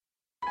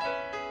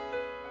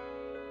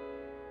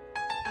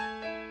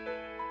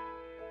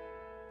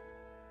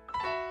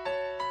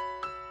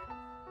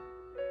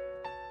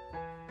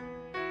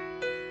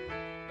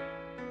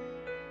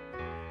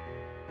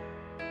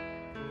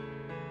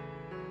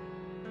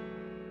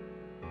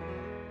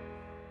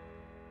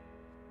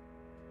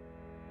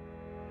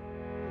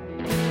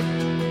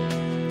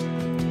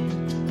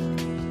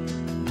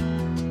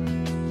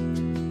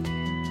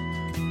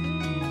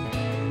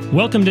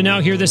Welcome to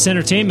Now Hear This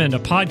Entertainment, a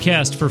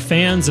podcast for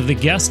fans of the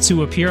guests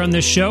who appear on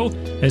this show,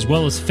 as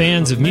well as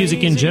fans of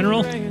music in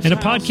general, and a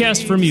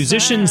podcast for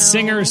musicians,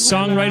 singers,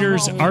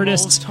 songwriters,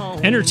 artists,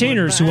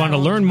 entertainers who want to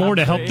learn more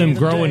to help them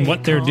grow in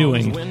what they're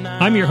doing.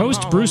 I'm your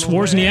host, Bruce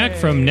Wozniak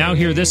from Now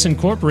Hear This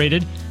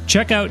Incorporated.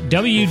 Check out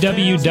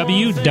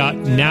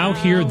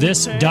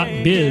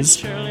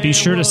www.nowhearthis.biz. Be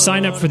sure to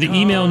sign up for the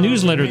email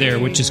newsletter there,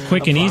 which is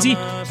quick and easy.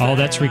 All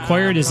that's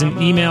required is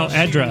an email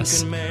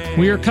address.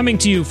 We are coming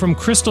to you from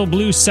Crystal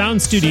Blue Sound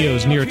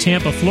Studios near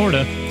Tampa,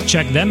 Florida.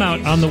 Check them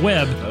out on the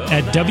web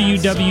at www.cbpro,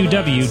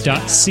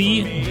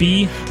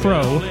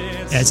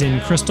 as in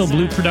Crystal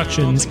Blue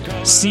Productions,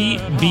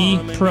 cbpro.net.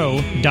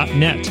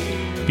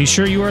 Be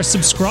sure you are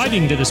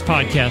subscribing to this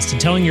podcast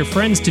and telling your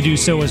friends to do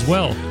so as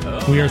well.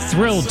 We are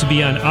thrilled to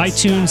be on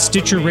iTunes,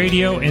 Stitcher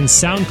Radio, and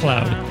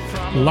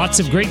SoundCloud. Lots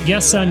of great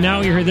guests on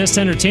Now You Hear This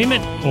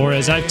Entertainment, or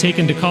as I've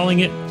taken to calling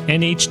it,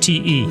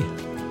 NHTE.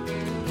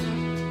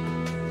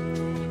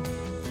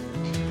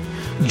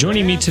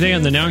 Joining me today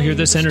on the Now Hear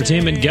This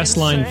Entertainment guest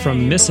line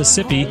from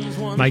Mississippi,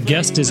 my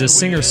guest is a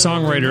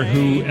singer-songwriter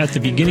who, at the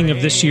beginning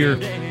of this year,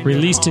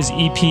 released his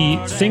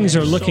EP, Things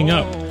Are Looking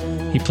Up.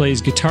 He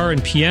plays guitar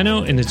and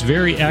piano and is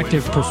very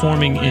active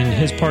performing in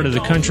his part of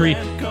the country,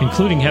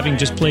 including having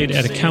just played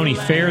at a county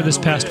fair this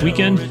past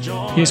weekend.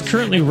 He is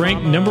currently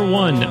ranked number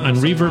 1 on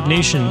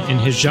ReverbNation in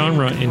his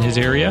genre in his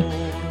area.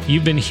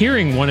 You've been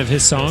hearing one of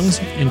his songs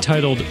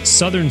entitled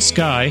Southern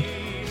Sky.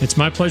 It's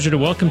my pleasure to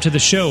welcome to the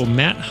show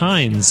Matt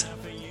Hines.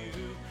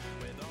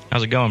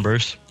 How's it going,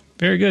 Bruce?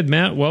 Very good,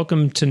 Matt.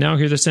 Welcome to Now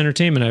Hear This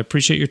Entertainment. I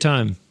appreciate your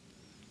time.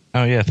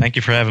 Oh, yeah. Thank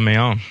you for having me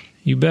on.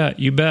 You bet.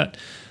 You bet.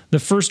 The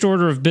first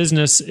order of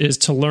business is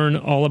to learn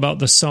all about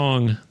the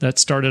song that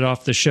started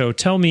off the show.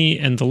 Tell me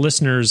and the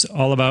listeners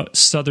all about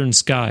Southern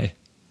Sky.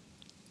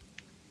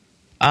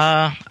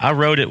 I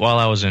wrote it while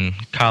I was in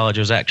college.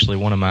 It was actually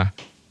one of my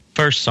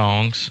first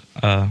songs.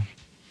 I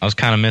was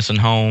kind of missing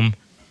home.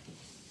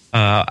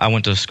 I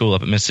went to school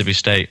up at Mississippi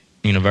State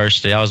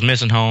University. I was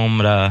missing home,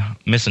 but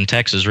missing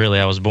Texas, really.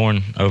 I was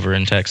born over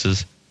in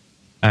Texas.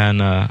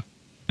 And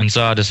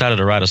so I decided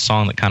to write a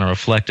song that kind of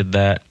reflected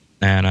that.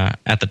 And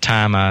at the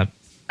time, I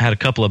had a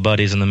couple of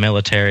buddies in the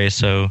military,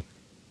 so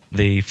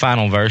the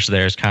final verse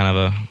there is kind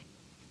of a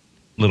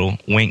little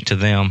wink to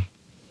them.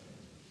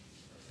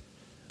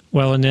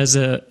 Well, and as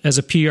a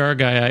PR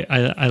guy,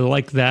 I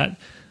like that,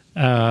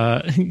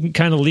 kind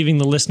of leaving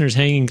the listeners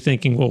hanging,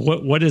 thinking,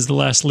 well, what is the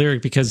last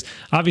lyric? Because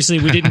obviously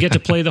we didn't get to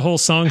play the whole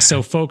song,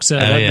 so folks,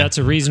 that's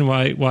a reason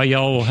why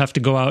y'all will have to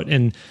go out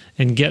and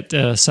get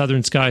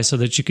Southern Sky so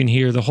that you can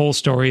hear the whole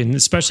story, and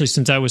especially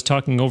since I was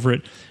talking over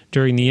it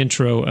during the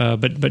intro,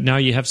 but now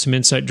you have some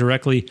insight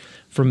directly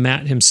from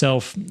Matt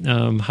himself,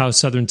 how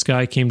Southern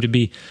Sky came to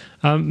be.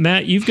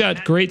 Matt, you've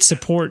got great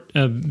support,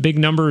 big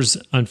numbers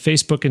on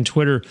Facebook and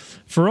Twitter.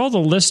 For all the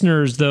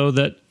listeners, though,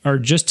 that are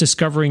just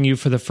discovering you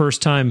for the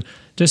first time,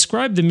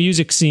 describe the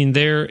music scene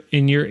there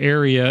in your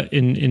area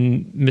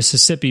in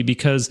Mississippi,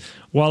 because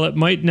while it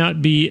might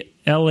not be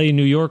LA,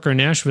 New York, or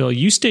Nashville,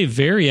 you stay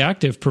very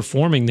active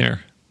performing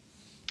there.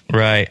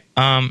 Right.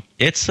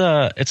 It's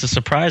a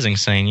surprising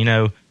scene. You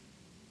know,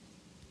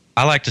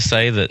 I like to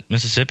say that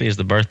Mississippi is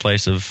the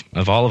birthplace of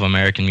all of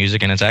American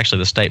music, and it's actually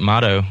the state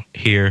motto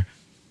here.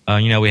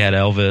 You know, we had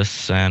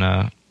Elvis, and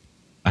I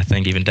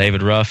think even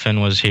David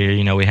Ruffin was here.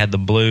 You know, we had the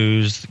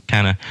blues,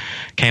 kind of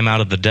came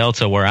out of the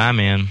Delta where I'm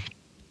in,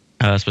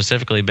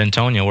 specifically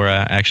Bentonia, where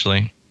I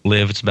actually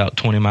live. It's about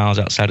 20 miles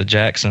outside of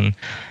Jackson.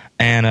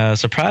 And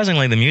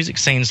surprisingly, the music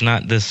scene's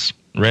not this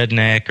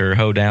redneck or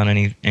hoedown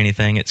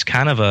anything. It's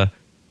kind of a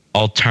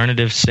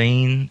alternative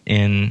scene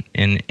in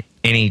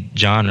any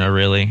genre,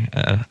 really.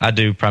 I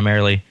do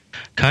primarily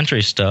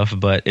country stuff,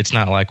 but it's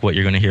not like what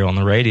you're going to hear on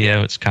the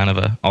radio. It's kind of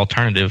a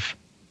alternative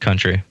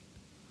country.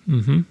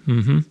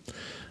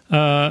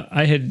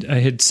 I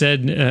had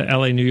said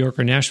L.A., New York,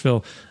 or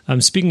Nashville.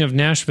 Speaking of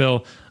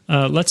Nashville,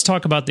 let's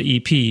talk about the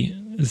EP.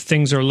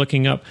 Things Are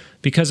Looking Up,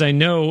 because I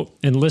know,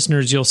 and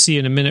listeners, you'll see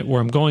in a minute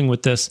where I'm going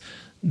with this,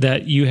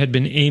 that you had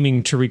been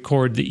aiming to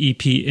record the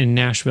EP in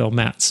Nashville,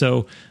 Matt.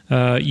 So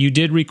you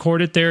did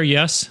record it there,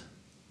 yes?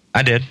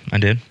 I did.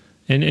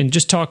 And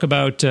just talk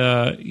about,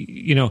 how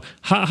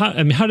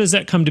does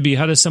that come to be?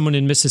 How does someone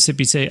in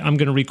Mississippi say, I'm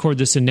going to record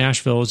this in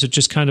Nashville? Is it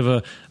just kind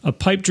of a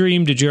pipe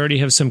dream? Did you already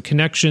have some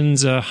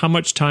connections? How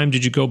much time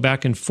did you go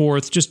back and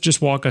forth?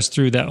 Just walk us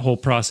through that whole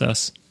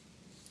process.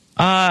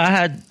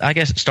 I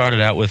guess it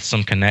started out with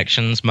some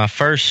connections. My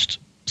first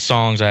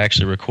songs I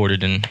actually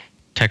recorded in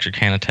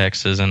Texarkana,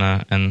 Texas,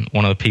 and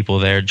one of the people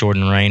there,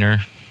 Jordan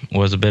Rayner,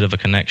 was a bit of a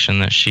connection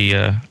that she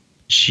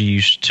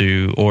used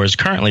to, or is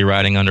currently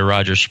writing under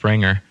Roger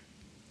Springer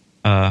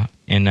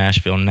in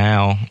Nashville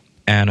now,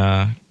 and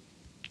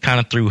kind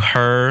of through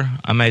her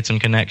I made some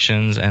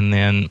connections, and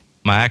then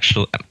my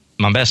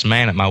best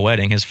man at my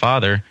wedding, his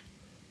father,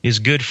 is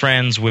good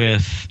friends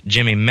with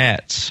Jimmy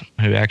Metz,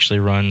 who actually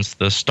runs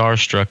the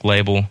Starstruck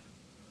label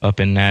up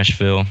in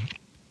Nashville.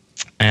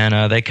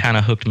 And they kind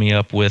of hooked me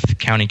up with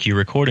County Q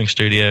Recording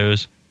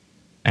Studios,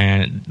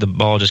 and the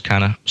ball just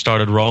kind of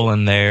started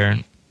rolling there.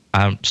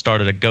 I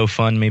started a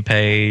GoFundMe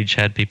page,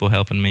 had people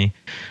helping me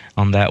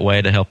on that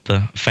way to help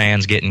the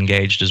fans get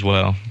engaged as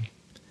well.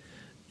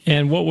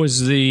 And what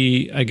was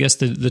the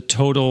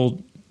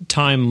total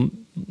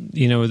time,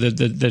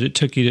 that it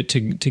took you to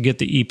get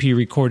the EP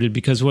recorded?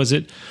 Because was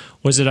it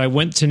I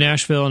went to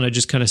Nashville and I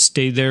just kind of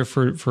stayed there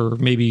for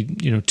maybe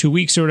 2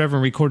 weeks or whatever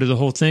and recorded the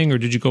whole thing, or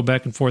did you go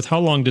back and forth? How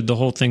long did the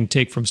whole thing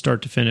take from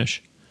start to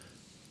finish?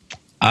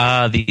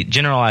 The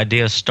general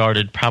idea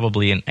started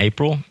probably in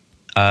April.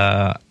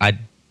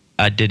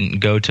 I didn't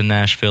go to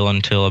Nashville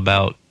until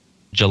about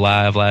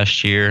July of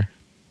last year,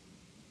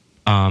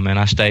 and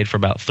I stayed for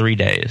about 3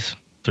 days.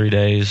 3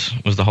 days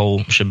was the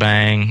whole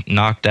shebang.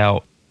 Knocked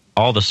out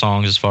all the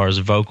songs as far as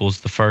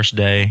vocals the first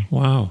day.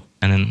 Wow.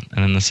 And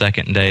then the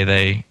second day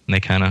they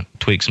kind of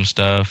tweaked some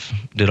stuff,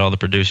 did all the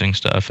producing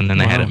stuff, and then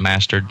they had it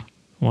mastered.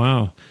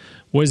 Wow.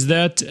 Was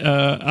that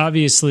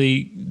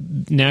obviously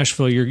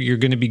Nashville? You're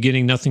going to be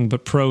getting nothing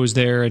but pros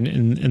there,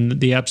 and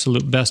the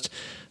absolute best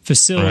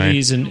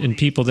facilities, right, and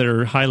people that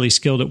are highly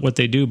skilled at what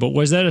they do. But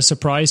was that a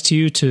surprise to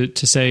you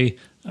to say,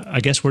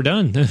 I guess we're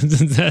done?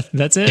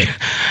 That's it.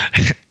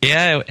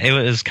 Yeah, it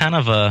was kind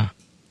of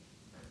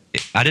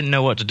I didn't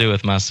know what to do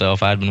with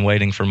myself. I'd been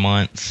waiting for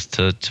months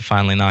to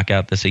finally knock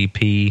out this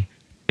EP.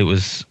 It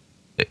was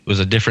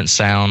a different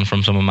sound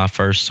from some of my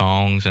first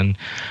songs, and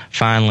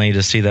finally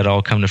to see that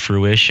all come to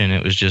fruition,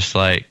 it was just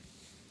like,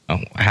 oh,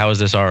 how is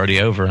this already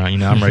over?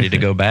 I'm ready to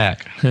go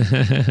back.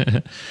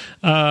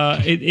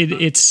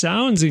 It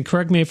sounds, and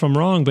correct me if I'm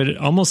wrong, but it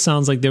almost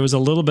sounds like there was a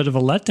little bit of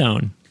a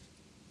letdown.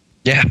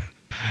 Yeah.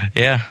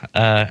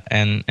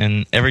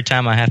 And every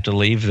time I have to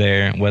leave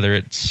there, whether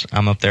it's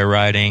I'm up there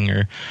writing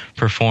or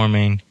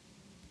performing,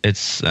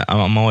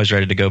 I'm always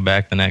ready to go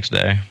back the next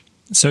day.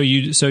 So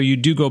you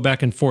do go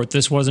back and forth.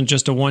 This wasn't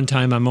just a one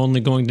time. I'm only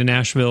going to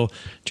Nashville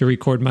to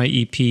record my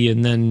EP,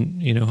 and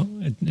then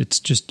it's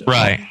just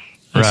right.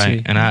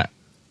 See. And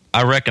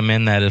I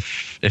recommend that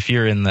if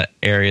you're in the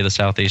area, the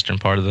southeastern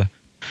part of the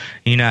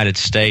United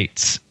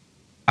States,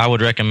 I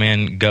would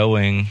recommend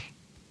going.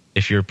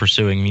 If you're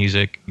pursuing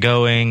music,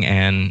 going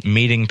and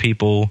meeting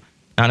people,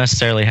 not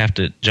necessarily have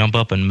to jump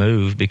up and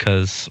move,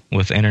 because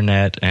with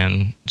internet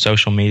and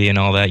social media and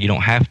all that, you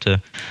don't have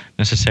to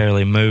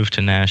necessarily move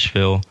to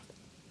Nashville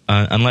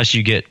unless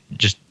you get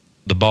just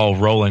the ball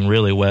rolling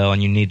really well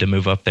and you need to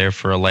move up there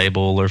for a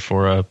label or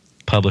for a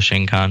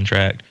publishing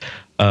contract.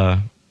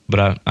 But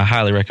I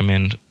highly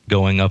recommend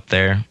going up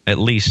there at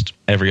least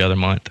every other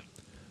month.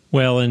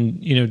 Well,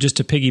 and just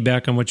to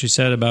piggyback on what you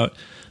said about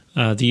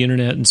the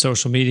internet and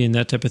social media and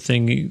that type of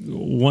thing,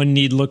 one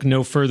need look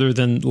no further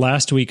than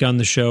last week on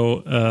the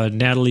show,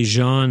 Natalie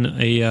Jean,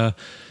 a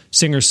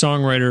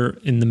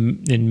singer-songwriter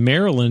in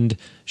Maryland.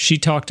 She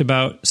talked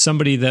about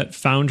somebody that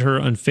found her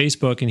on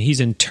Facebook, and he's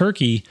in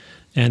Turkey,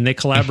 and they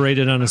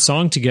collaborated on a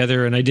song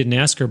together. And I didn't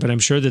ask her, but I'm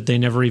sure that they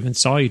never even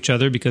saw each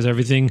other, because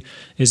everything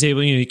is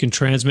able, you can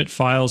transmit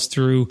files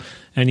through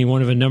any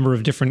one of a number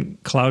of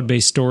different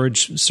cloud-based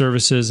storage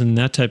services and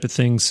that type of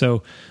thing.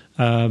 So,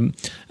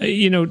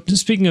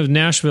 speaking of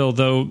Nashville,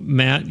 though,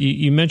 Matt,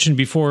 you mentioned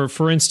before,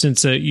 for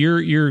instance,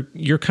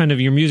 your kind of,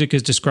 your music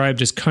is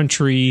described as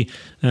country,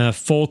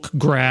 folk,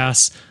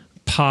 grass,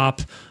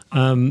 pop.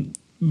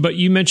 But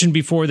you mentioned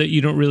before that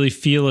you don't really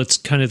feel it's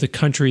kind of the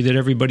country that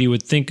everybody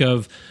would think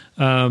of.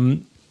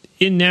 In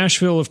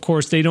Nashville, of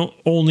course, they don't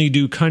only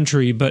do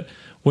country, but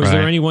was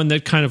there anyone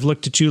that kind of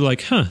looked at you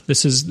like,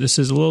 this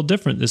is a little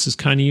different. This is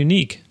kind of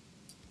unique?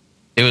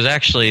 It was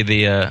actually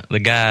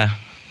the guy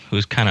who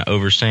was kind of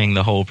overseeing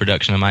the whole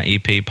production of my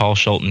EP, Paul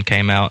Schulten,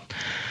 came out.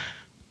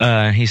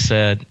 He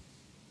said,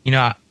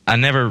 I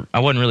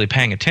wasn't really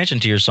paying attention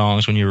to your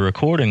songs when you were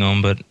recording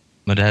them, but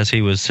as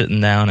he was sitting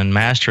down and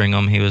mastering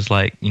them, he was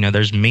like,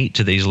 there's meat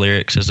to these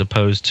lyrics, as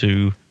opposed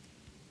to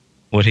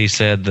what he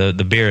said,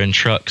 the beer and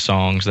truck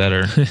songs that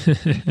are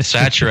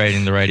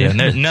saturating the radio. And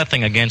there's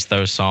nothing against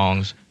those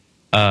songs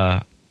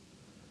at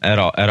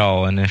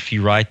all. And if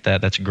you write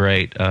that, that's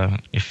great,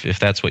 if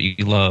that's what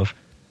you love.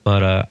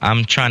 But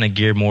I'm trying to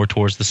gear more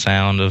towards the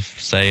sound of,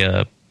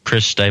 say,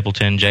 Chris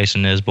Stapleton,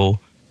 Jason Isbell,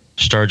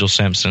 Sturgill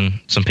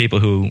Simpson, some people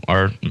who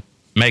are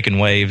making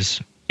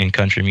waves in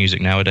country music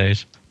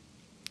nowadays.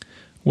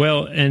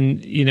 Well,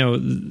 and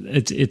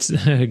it's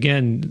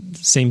again,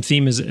 same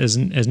theme as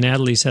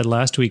Natalie said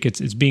last week.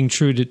 It's being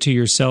true to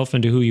yourself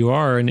and to who you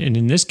are. And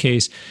in this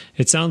case,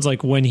 it sounds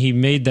like when he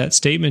made that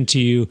statement to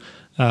you,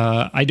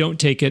 I don't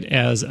take it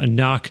as a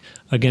knock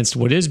against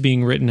what is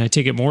being written. I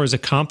take it more as a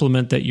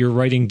compliment that your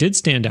writing did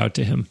stand out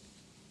to him.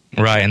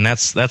 Right, and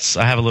that's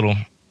I have a little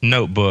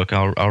notebook.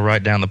 I'll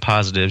write down the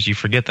positives. You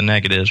forget the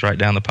negatives, write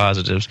down the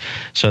positives,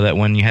 so that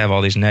when you have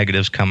all these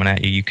negatives coming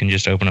at you, you can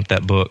just open up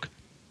that book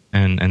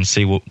and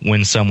see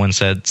when someone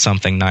said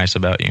something nice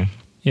about you.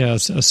 Yeah,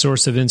 it's a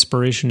source of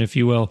inspiration, if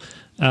you will.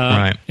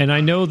 Right. And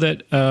I know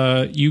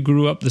that you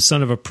grew up the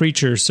son of a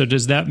preacher, so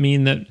does that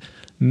mean that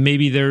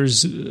maybe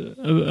there's,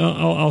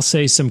 I'll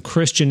say, some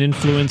Christian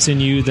influence in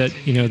you that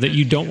that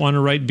you don't want to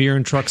write beer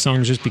and truck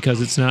songs just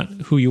because it's not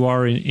who you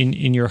are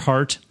in your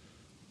heart?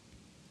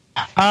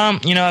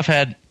 I've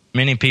had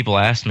many people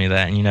ask me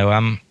that,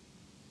 and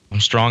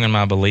strong in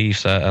my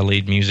beliefs. I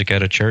lead music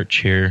at a church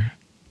here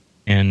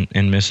in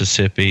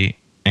Mississippi,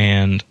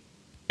 and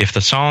if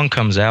the song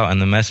comes out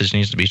and the message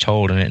needs to be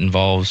told and it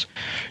involves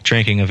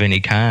drinking of any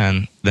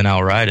kind, then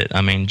I'll write it.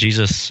 I mean,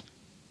 Jesus,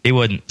 he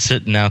wasn't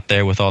sitting out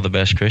there with all the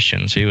best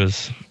Christians. He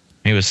was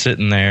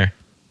sitting there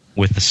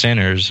with the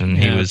sinners, and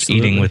he was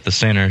eating with the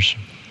sinners.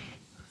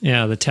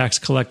 Yeah, the tax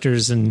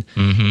collectors, and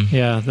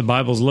the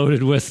Bible's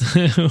loaded with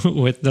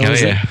with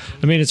those. I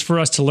mean, it's for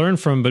us to learn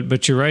from,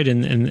 but you're right,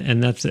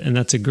 and that's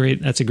a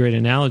great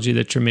analogy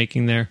that you're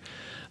making there.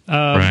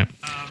 Right.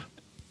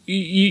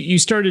 You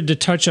started to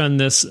touch on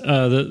this,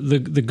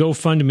 the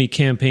GoFundMe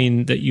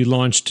campaign that you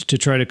launched to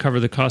try to cover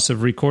the cost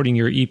of recording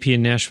your EP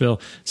in Nashville.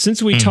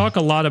 Since we talk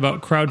a lot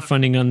about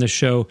crowdfunding on the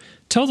show,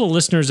 tell the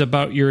listeners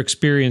about your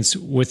experience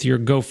with your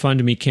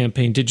GoFundMe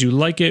campaign. Did you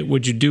like it?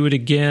 Would you do it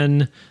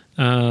again?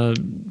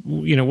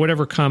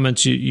 Whatever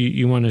comments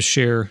you want to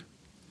share.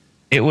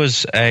 It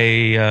was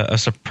a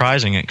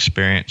surprising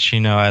experience.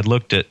 I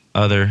looked at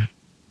other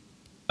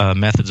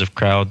methods of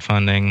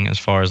crowdfunding as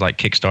far as like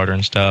Kickstarter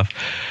and stuff,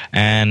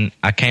 and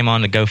I came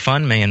on to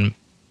GoFundMe,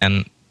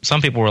 and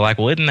some people were like,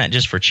 well, isn't that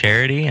just for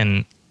charity?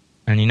 And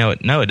no,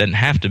 it doesn't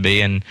have to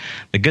be. And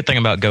the good thing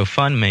about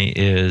GoFundMe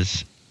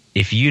is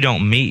if you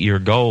don't meet your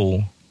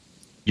goal,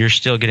 you're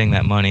still getting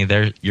that money.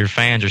 Your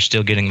fans are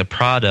still getting the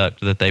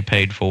product that they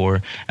paid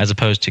for, as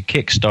opposed to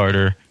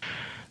Kickstarter.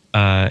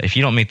 If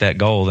you don't meet that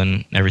goal,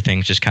 then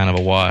everything's just kind of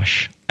a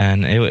wash.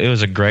 And it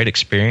was a great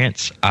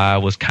experience. I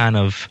was kind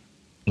of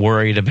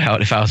worried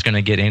about if I was going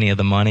to get any of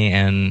the money,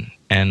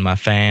 and my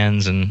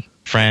fans and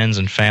friends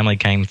and family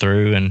came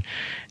through, and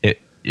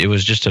it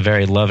was just a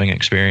very loving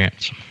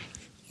experience.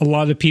 A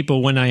lot of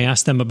people, when I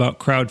ask them about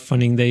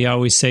crowdfunding, they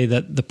always say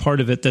that the part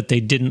of it that they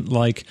didn't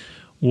like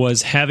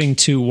was having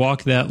to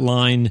walk that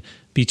line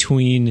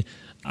between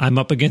I'm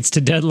up against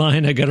a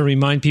deadline, I got to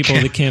remind people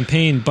of the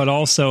campaign, but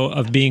also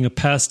of being a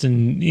pest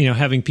and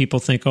having people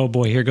think, oh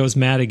boy, here goes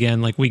Matt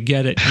again. Like, we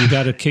get it. You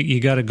got to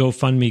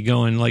GoFundMe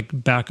going. Like,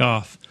 back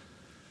off.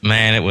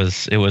 Man, it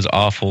was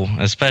awful.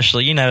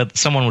 Especially,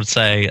 someone would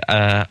say,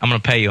 I'm going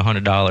to pay you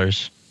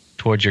 $100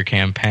 towards your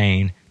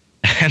campaign.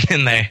 And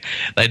then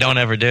they don't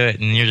ever do it.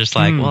 And you're just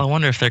like, well, I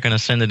wonder if they're going to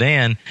send it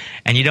in.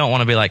 And you don't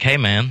want to be like, hey,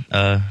 man,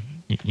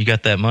 you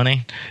got that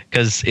money?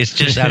 Because it's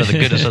just out of the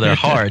goodness of their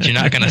hearts. You're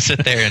not going to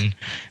sit there and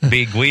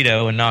be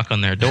Guido and knock on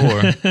their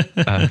door.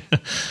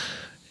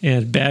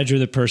 And badger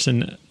the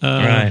person.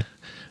 Right.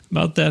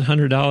 About that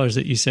 $100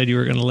 that you said you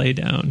were going to lay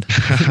down.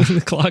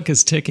 The clock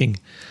is ticking.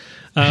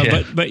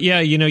 But yeah,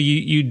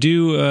 you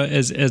do,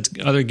 as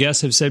other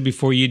guests have said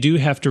before, you do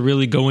have to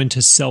really go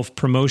into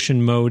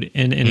self-promotion mode.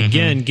 And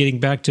again, getting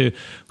back to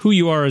who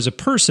you are as a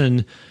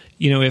person,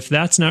 if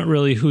that's not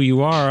really who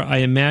you are, I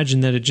imagine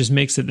that it just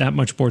makes it that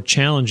much more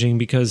challenging,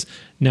 because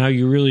now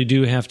you really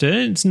do have to,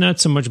 it's not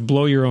so much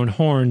blow your own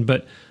horn,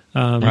 but,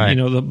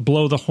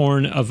 blow the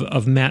horn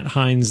of Matt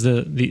Hines,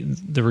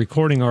 the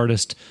recording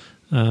artist,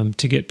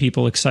 to get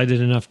people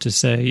excited enough to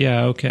say,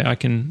 yeah, okay, I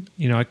can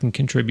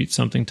contribute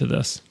something to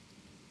this.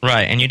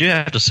 Right, and you do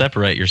have to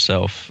separate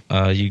yourself.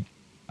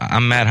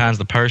 I'm Matt Hines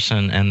the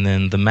person, and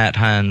then the Matt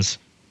Hines,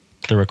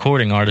 the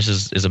recording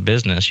artist, is a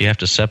business. You have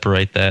to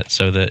separate that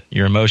so that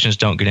your emotions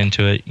don't get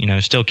into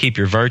it. Still keep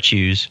your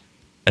virtues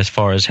as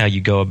far as how you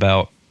go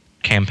about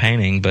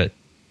campaigning, but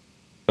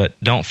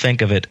don't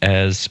think of it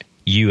as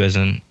you as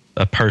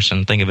a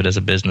person. Think of it as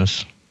a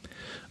business.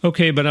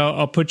 Okay, but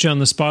I'll put you on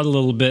the spot a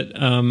little bit.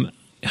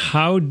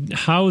 How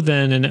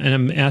then, and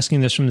I'm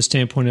asking this from the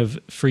standpoint of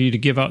for you to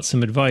give out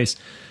some advice.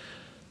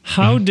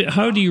 How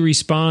do you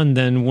respond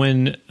then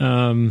when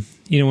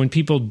when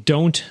people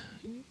don't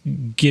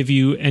give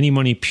you any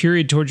money,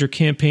 period, towards your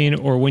campaign,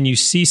 or when you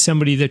see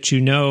somebody that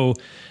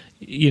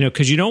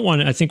because you don't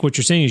want to, I think what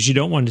you're saying is you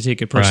don't want to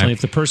take it personally. Right.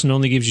 If the person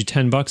only gives you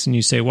 $10 and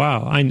you say,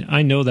 wow,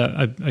 I know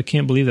that, I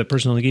can't believe that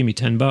person only gave me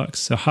 $10.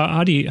 So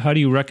how do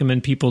you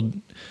recommend people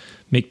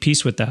make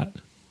peace with that?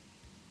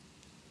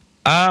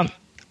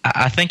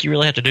 I think you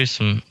really have to do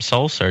some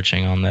soul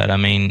searching on that. I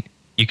mean,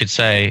 you could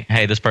say,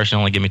 hey, this person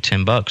only gave me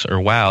 $10,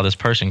 or wow, this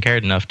person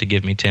cared enough to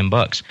give me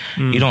 $10.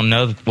 You don't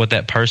know what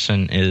that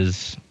person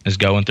is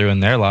going through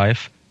in their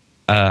life.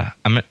 One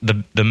of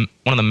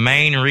the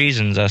main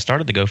reasons I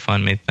started the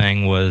GoFundMe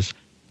thing was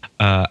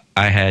I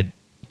had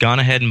gone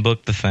ahead and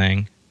booked the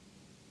thing,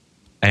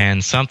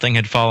 and something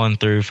had fallen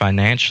through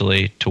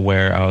financially to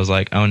where I was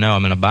like, oh no,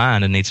 I'm in a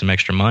bind and need some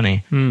extra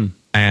money.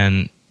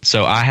 And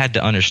so I had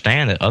to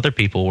understand that other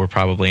people were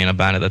probably in a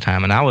bind at the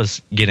time, and I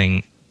was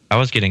getting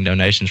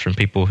donations from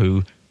people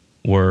who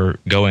were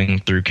going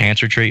through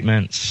cancer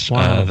treatments.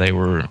 Wow. They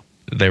were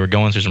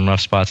going through some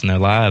rough spots in their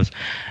lives,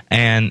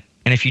 and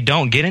if you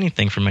don't get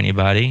anything from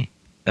anybody,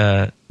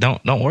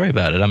 don't worry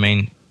about it. I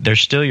mean, they're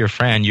still your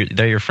friend.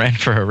 They're your friend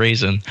for a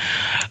reason.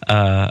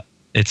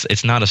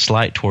 It's not a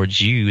slight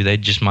towards you. They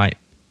just might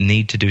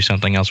need to do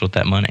something else with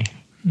that money.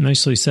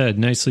 Nicely said.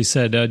 Nicely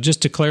said.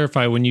 Just to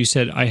clarify, when you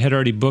said I had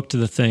already booked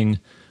the thing,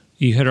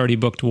 you had already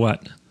booked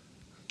what?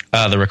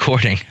 The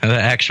recording, the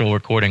actual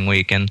recording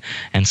week and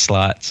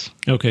slots.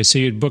 Okay, so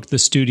you'd booked the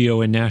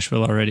studio in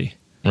Nashville already.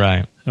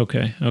 Right.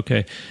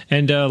 Okay.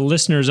 And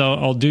listeners,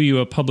 I'll do you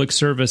a public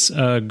service.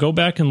 Go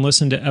back and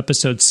listen to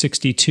episode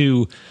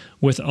 62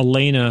 with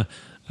Elena.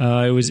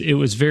 It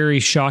was very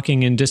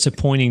shocking and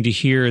disappointing to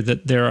hear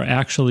that there are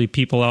actually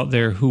people out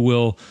there who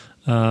will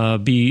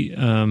be,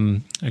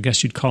 I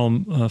guess you'd call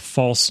them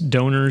false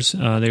donors.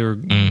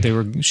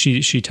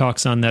 She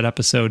talks on that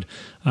episode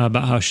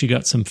about how she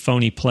got some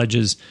phony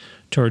pledges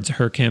towards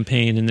her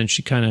campaign, and then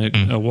she kind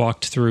of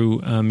walked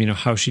through,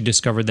 how she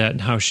discovered that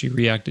and how she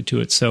reacted to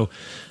it. So,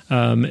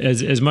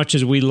 as much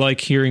as we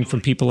like hearing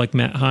from people like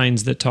Matt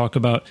Hines that talk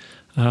about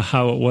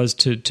how it was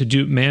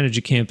to manage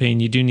a campaign,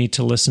 you do need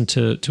to listen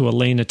to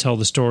Elena tell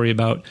the story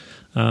about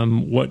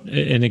what.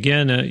 And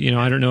again,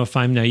 I don't know if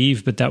I'm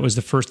naive, but that was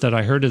the first that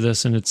I heard of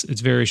this, and it's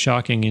very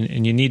shocking,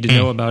 and you need to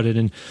know about it.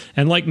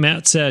 And like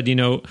Matt said,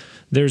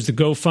 there's the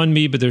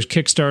GoFundMe, but there's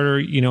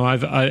Kickstarter.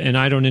 And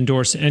I don't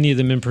endorse any of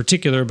them in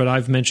particular, but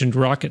I've mentioned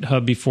Rocket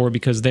Hub before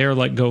because they're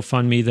like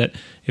GoFundMe, that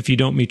if you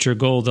don't meet your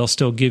goal, they'll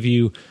still give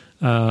you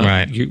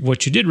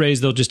what you did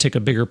raise. They'll just take a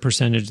bigger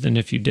percentage than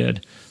if you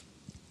did.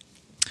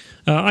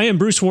 I am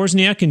Bruce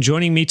Wozniak, and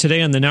joining me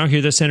today on the Now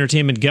Hear This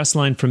Entertainment guest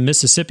line from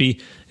Mississippi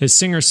is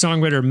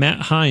singer-songwriter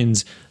Matt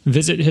Hines.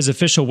 Visit his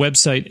official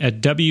website at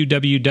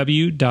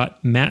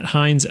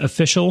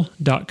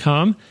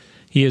www.matthinesofficial.com.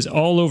 He is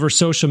all over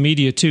social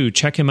media, too.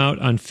 Check him out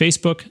on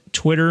Facebook,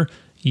 Twitter,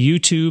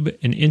 YouTube,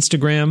 and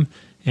Instagram.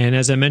 And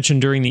as I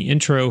mentioned during the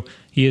intro,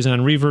 he is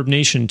on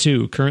ReverbNation,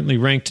 too, currently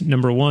ranked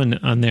number 1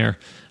 on there.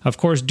 Of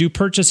course, do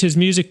purchase his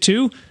music,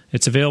 too.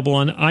 It's available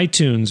on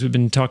iTunes. We've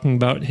been talking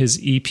about his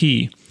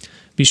EP.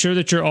 Be sure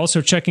that you're also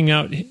checking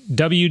out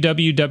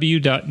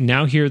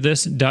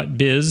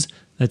www.nowhearthis.biz,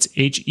 that's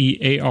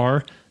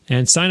HEAR,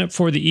 and sign up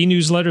for the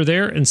e-newsletter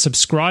there and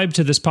subscribe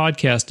to this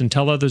podcast and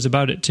tell others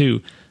about it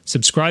too.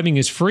 Subscribing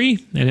is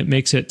free, and it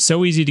makes it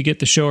so easy to get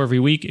the show every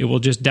week. It will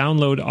just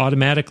download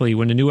automatically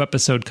when a new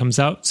episode comes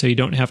out, so you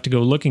don't have to go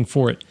looking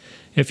for it.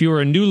 If you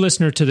are a new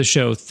listener to the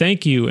show,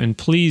 thank you, and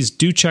please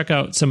do check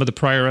out some of the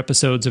prior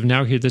episodes of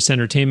Now Hear This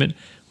Entertainment.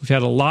 We've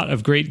had a lot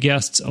of great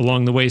guests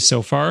along the way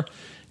so far.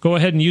 Go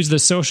ahead and use the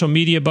social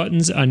media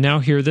buttons on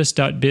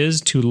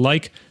nowhearthis.biz to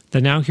like the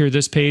Now Hear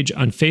This page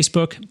on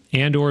Facebook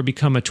and or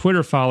become a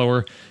Twitter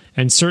follower.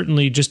 And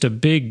certainly just a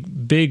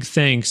big, big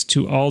thanks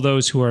to all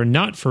those who are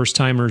not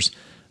first-timers.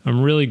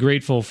 I'm really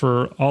grateful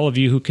for all of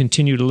you who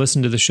continue to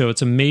listen to the show.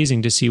 It's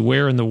amazing to see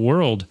where in the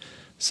world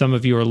some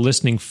of you are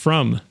listening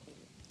from.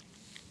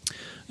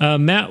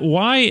 Matt,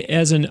 why,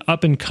 as an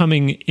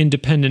up-and-coming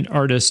independent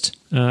artist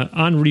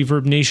on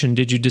ReverbNation,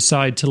 did you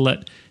decide to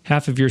let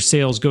half of your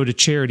sales go to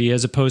charity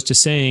as opposed to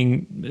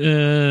saying,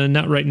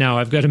 not right now,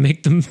 I've got to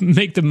make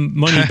the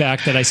money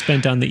back that I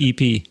spent on the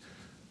EP?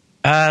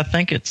 I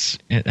think it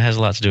has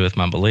a lot to do with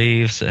my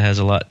beliefs. It has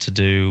a lot to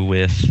do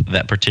with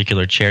that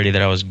particular charity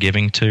that I was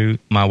giving to.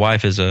 My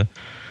wife is a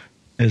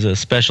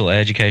special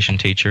education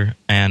teacher,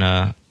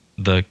 and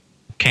the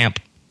camp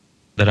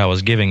that I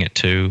was giving it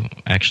to,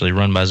 actually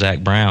run by Zach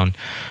Brown,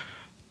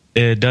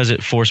 it does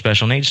it for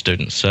special needs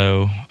students.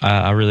 So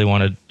I really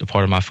wanted a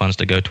part of my funds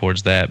to go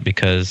towards that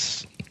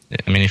because,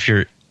 if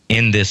you're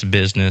in this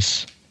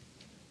business,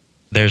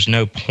 there's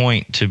no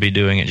point to be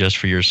doing it just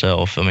for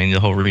yourself. The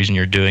whole reason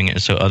you're doing it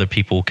is so other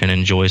people can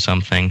enjoy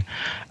something,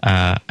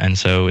 and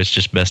so it's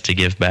just best to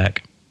give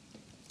back.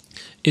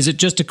 Is it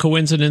just a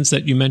coincidence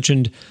that you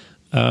mentioned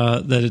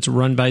that it's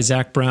run by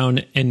Zach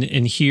Brown,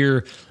 and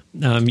here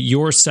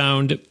your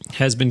sound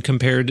has been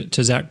compared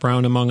to Zach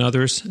Brown among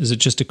others? Is it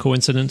just a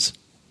coincidence?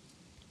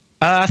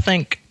 I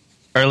think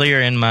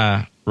earlier in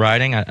my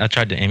writing, I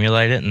tried to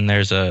emulate it, and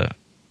there's a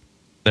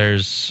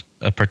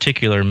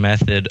particular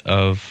method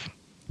of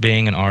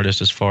being an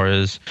artist as far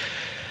as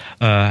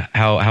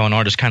how an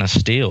artist kind of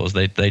steals.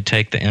 They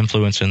take the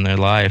influence in their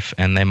life,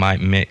 and they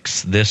might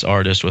mix this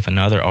artist with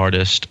another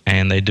artist,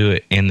 and they do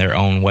it in their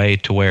own way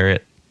to where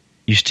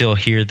you still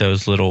hear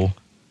those little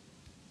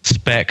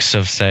specks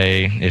of,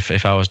 say,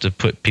 if I was to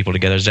put people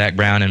together, Zach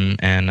Brown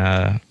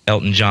and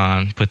Elton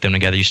John, put them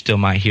together, you still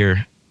might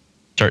hear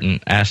certain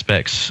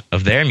aspects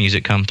of their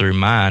music come through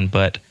mine,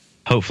 but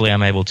hopefully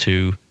I'm able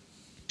to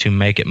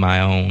make it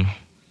my own.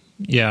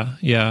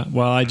 Yeah.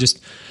 Well,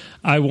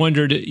 I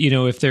wondered,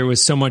 if there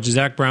was so much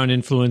Zach Brown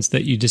influence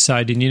that you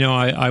decided,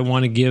 I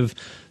want to give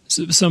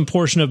some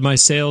portion of my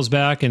sales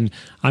back, and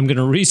I'm going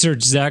to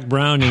research Zach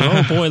Brown, and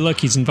oh boy, look,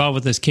 he's involved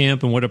with this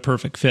camp, and what a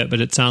perfect fit. But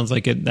it sounds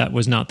like that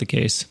was not the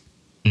case.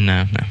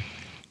 No.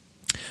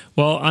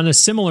 Well, on a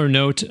similar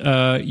note,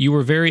 you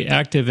were very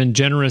active and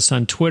generous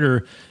on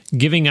Twitter,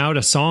 giving out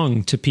a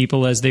song to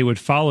people as they would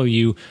follow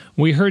you.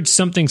 We heard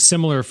something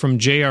similar from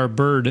J.R.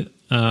 Bird,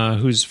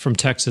 who's from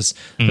Texas.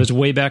 It was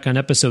way back on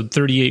episode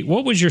 38.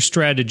 What was your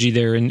strategy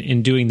there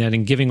in doing that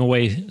and giving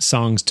away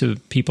songs to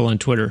people on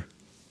Twitter?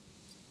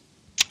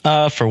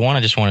 For one, I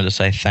just wanted to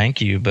say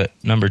thank you, but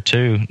number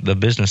two, the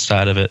business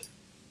side of it,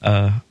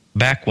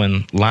 back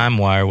when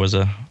LimeWire was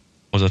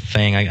a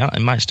thing,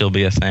 it might still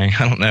be a thing,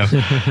 I don't know,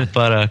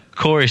 but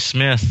Corey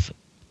Smith,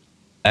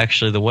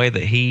 actually, the way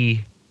that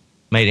he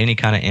made any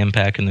kind of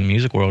impact in the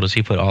music world is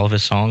he put all of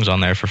his songs on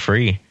there for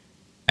free,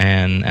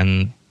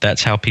 and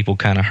that's how people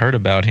kind of heard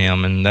about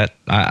him. And that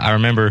I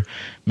remember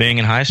being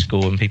in high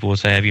school and people would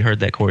say, "Have you heard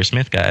that Corey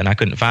Smith guy?" And I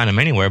couldn't find him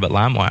anywhere but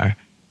LimeWire.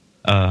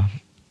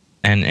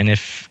 And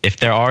if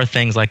there are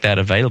things like that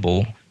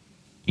available,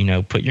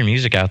 put your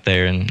music out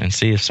there and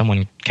see if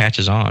someone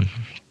catches on.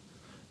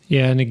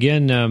 Yeah, and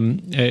again,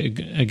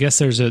 I guess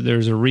there's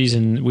a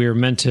reason we were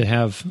meant to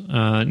have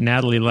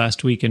Natalie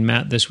last week and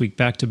Matt this week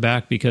back to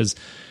back, because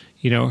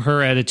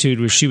her attitude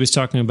was, she was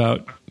talking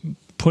about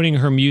putting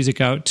her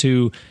music out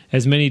to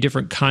as many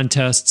different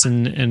contests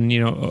and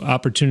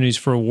opportunities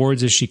for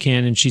awards as she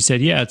can. And she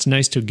said, yeah, it's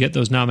nice to get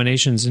those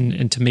nominations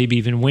and to maybe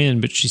even win.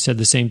 But she said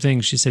the same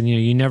thing. She said,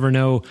 you never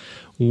know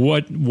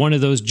what one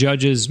of those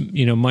judges,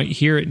 might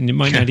hear it and it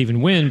might not even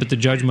win, but the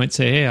judge might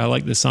say, hey, I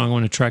like this song. I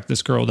want to track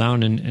this girl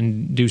down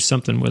and do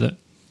something with it.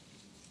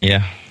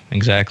 Yeah,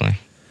 exactly.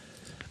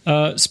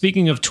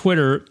 Speaking of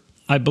Twitter,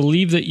 I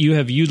believe that you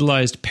have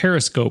utilized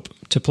Periscope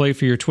to play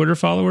for your Twitter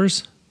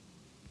followers.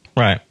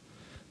 Right.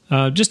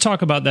 Just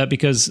talk about that,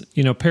 because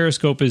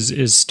Periscope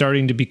is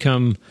starting to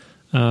become,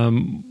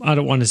 I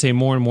don't want to say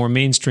more and more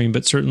mainstream,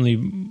 but certainly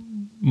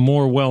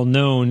more well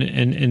known.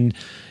 And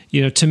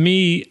to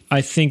me,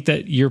 I think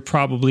that you're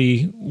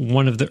probably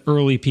one of the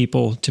early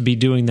people to be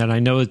doing that. I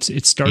know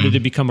it started to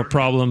become a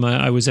problem.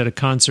 I was at a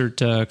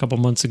concert a couple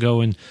months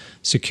ago, and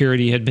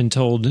security had been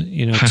told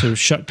to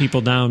shut people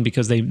down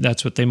because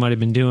that's what they might have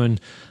been doing.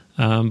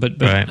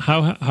 But right.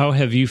 How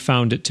have you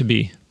found it to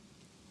be?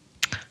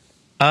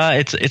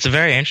 It's a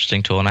very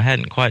interesting tool, and I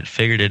hadn't quite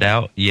figured it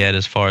out yet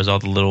as far as all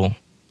the little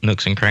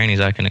nooks and crannies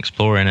I can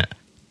explore in it.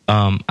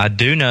 I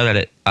do know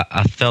that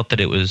I felt that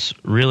it was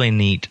really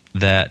neat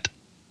that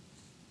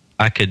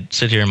I could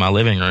sit here in my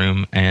living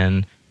room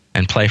and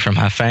play for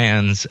my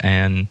fans,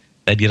 and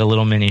they'd get a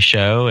little mini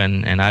show,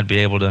 and I'd be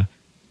able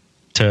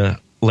to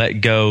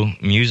let go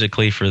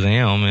musically for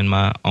them in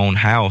my own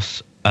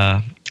house.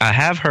 I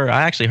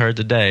actually heard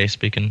today,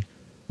 speaking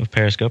of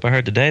Periscope, I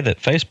heard today that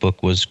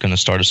Facebook was going to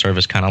start a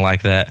service kind of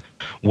like that,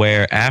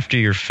 where after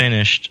you're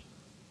finished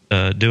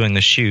doing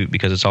the shoot,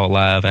 because it's all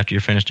live, after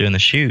you're finished doing the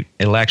shoot,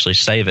 it'll actually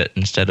save it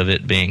instead of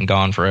it being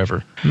gone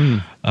forever.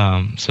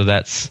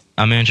 So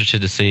I'm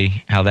interested to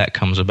see how that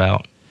comes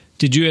about.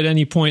 Did you at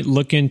any point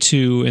look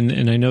into,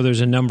 and I know there's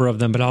a number of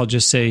them, but I'll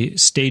just say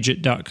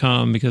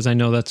stageit.com, because I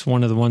know that's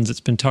one of the ones that's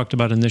been talked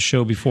about in this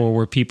show before,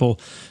 where people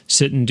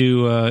sit and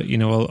do a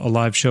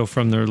live show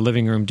from their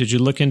living room. Did you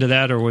look into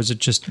that, or was it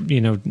just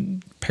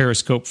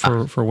Periscope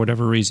for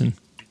whatever reason?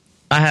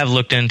 I have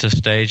looked into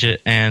Stageit,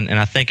 and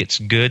I think it's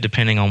good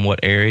depending on what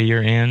area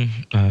you're in.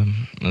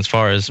 As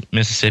far as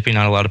Mississippi,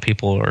 not a lot of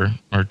people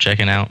are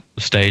checking out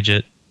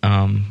Stageit.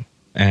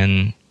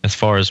 And as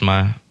far as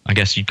I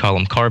guess you'd call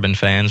them carbon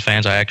fans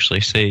I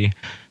actually see, as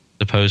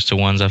opposed to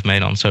ones I've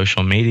made on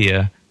social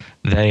media,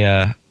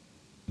 they're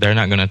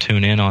not going to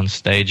tune in on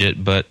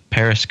Stageit, but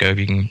Periscope,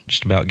 you can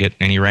just about get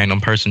any random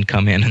person to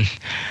come in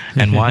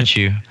and watch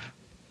you.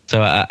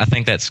 So I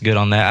think that's good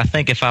on that. I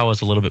think if I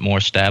was a little bit more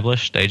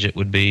established, Stageit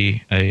would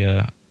be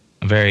a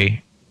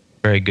very,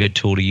 very good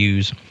tool to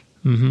use.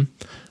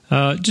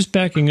 Mm-hmm. Just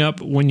backing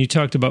up, when you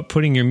talked about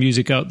putting your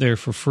music out there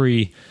for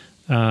free,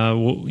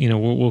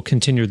 we'll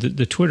continue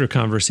the Twitter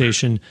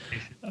conversation.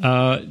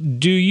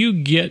 Do you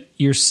get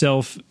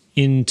yourself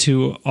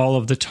into all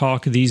of the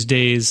talk these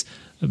days?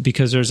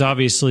 Because there's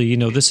obviously,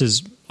 this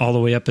is all the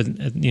way up at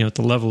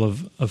the level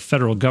of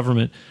federal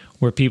government,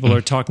 where people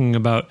are talking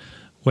about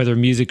whether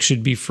music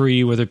should be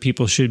free, whether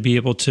people should be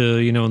able to,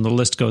 and the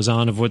list goes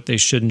on of what they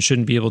should and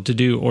shouldn't be able to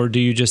do. Or do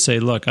you just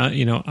say, look,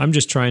 I'm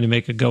just trying to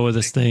make a go of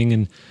this thing,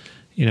 and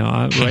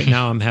right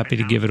now I'm happy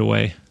to give it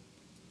away?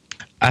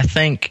 I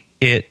think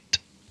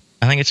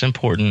it's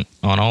important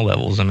on all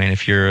levels. I mean,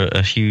 if you're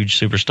a huge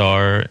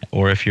superstar,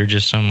 or if you're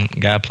just some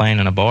guy playing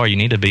in a bar, you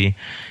need to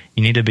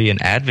be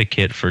an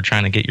advocate for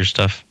trying to get your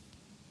stuff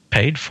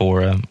paid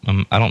for.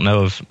 I don't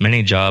know of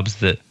many jobs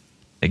that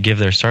give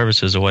their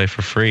services away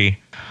for free.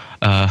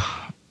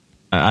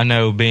 I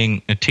know,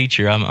 being a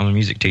teacher, I'm a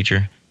music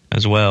teacher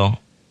as well.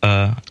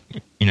 A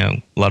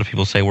lot of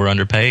people say we're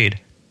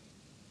underpaid,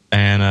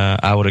 and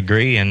I would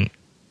agree. And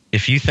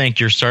if you think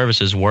your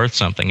service is worth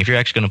something, if you're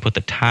actually going to put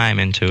the time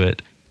into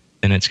it,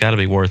 then it's got to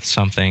be worth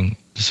something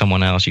to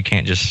someone else. You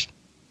can't just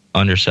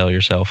undersell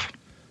yourself.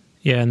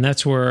 Yeah, and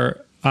that's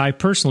where I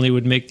personally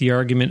would make the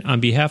argument on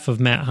behalf of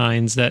Matt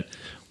Hines that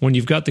when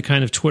you've got the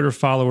kind of Twitter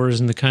followers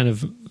and the kind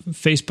of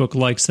Facebook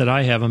likes that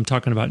I have, I'm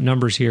talking about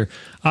numbers here,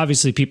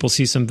 obviously people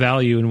see some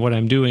value in what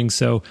I'm doing,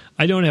 so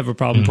I don't have a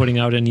problem putting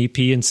out an EP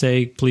and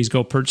say, please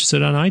go purchase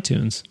it on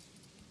iTunes.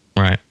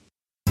 Right.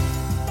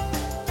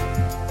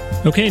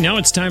 Okay, now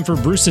it's time for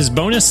Bruce's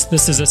Bonus.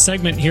 This is a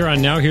segment here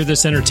on Now Hear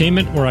This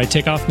Entertainment where I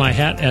take off my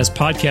hat as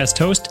podcast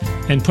host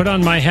and put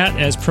on my hat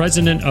as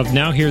president of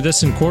Now Hear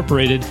This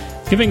Incorporated,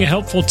 giving a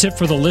helpful tip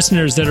for the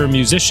listeners that are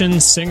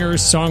musicians,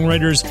 singers,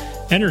 songwriters,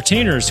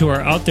 entertainers who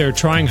are out there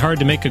trying hard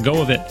to make a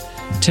go of it.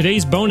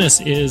 Today's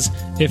bonus is,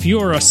 if you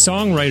are a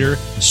songwriter,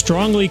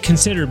 strongly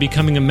consider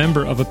becoming a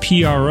member of a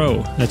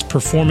PRO, that's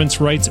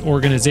Performance Rights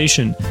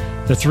Organization.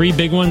 The three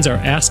big ones are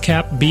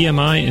ASCAP,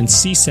 BMI, and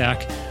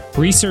CSAC.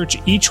 Research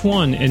each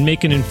one and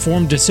make an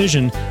informed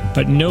decision,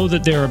 but know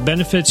that there are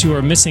benefits you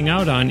are missing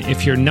out on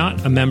if you're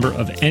not a member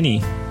of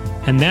any.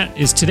 And that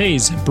is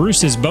today's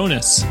Bruce's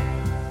Bonus.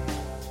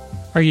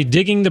 Are you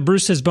digging the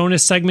Bruce's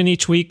Bonus segment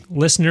each week?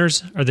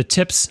 Listeners, are the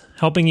tips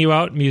helping you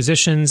out,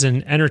 musicians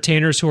and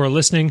entertainers who are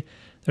listening?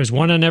 There's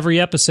one on every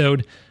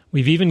episode.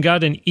 We've even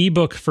got an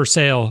ebook for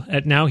sale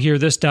at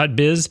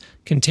nowhearthis.biz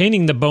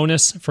containing the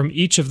bonus from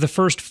each of the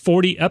first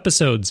 40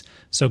 episodes.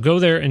 So go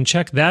there and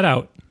check that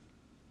out.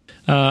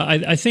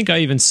 I think I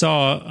even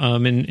saw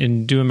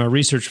in doing my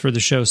research for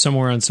the show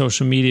somewhere on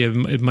social media,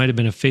 it might have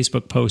been a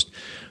Facebook post,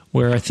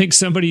 where I think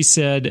somebody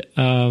said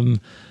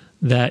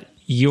that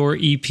your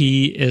EP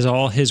is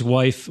all his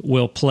wife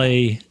will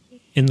play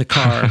in the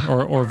car,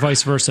 or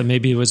vice versa.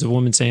 Maybe it was a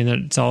woman saying that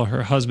it's all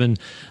her husband.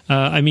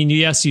 I mean,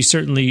 yes, you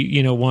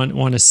certainly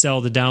want to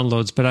sell the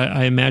downloads, but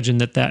I imagine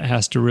that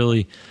has to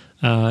really,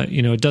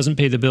 it doesn't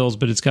pay the bills,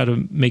 but it's got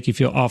to make you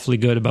feel awfully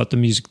good about the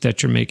music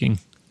that you're making.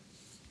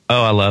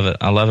 Oh, I love it.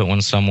 I love it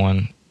when some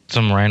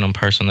random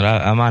person that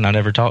I might not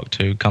ever talk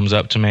to comes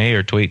up to me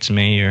or tweets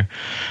me or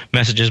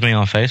messages me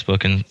on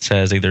Facebook and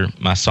says either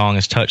my song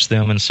has touched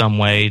them in some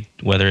way,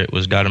 whether it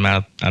was got them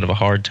out of a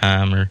hard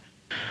time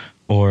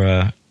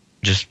or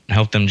just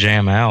helped them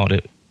jam out.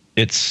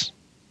 It's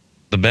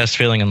the best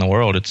feeling in the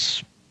world.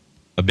 It's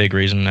a big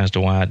reason as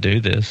to why I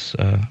do this.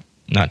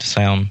 Not to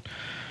sound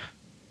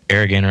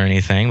arrogant or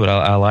anything, but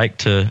I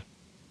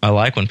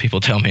like when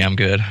people tell me I'm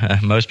good.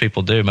 Most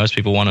people do. Most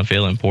people want to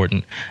feel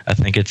important. I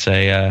think it's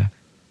a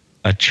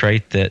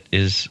trait that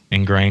is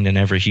ingrained in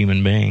every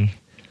human being.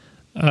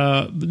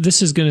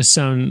 This is going to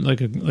sound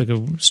like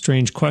a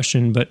strange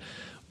question, but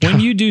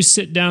when you do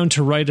sit down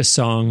to write a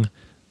song,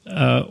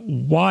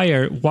 why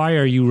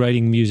are you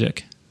writing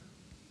music?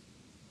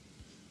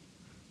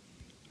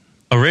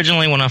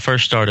 Originally, when I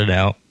first started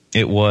out,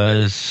 it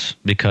was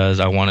because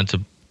I wanted to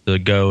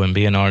go and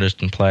be an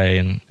artist and play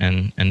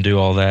and do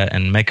all that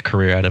and make a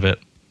career out of it.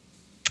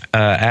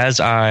 As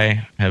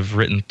I have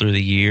written through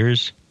the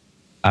years,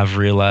 I've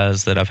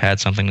realized that I've had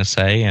something to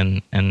say,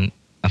 and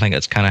I think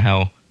that's kind of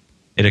how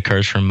it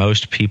occurs for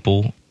most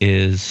people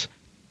is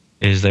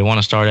they want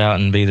to start out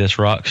and be this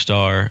rock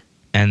star,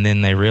 and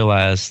then they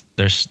realize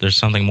there's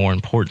something more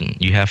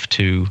important. You have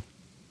to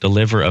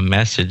deliver a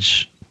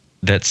message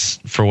that's,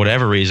 for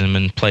whatever reason,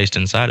 been placed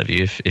inside of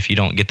you. If you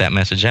don't get that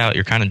message out,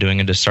 you're kind of doing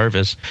a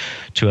disservice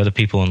to other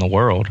people in the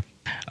world.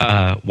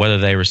 Whether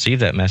they receive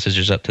that message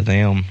is up to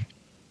them,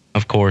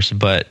 of course,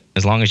 but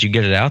as long as you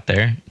get it out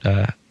there,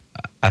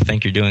 I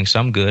think you're doing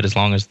some good, as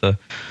long as the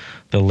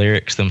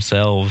lyrics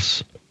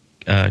themselves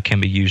can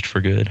be used for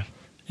good.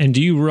 And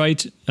do you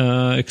write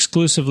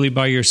exclusively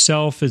by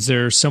yourself? Is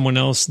there someone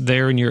else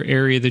there in your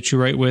area that you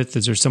write with?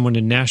 Is there someone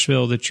in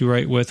Nashville that you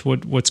write with?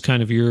 What's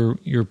kind of your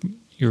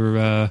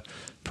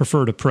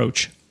preferred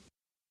approach?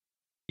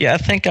 Yeah, I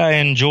think I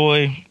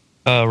enjoy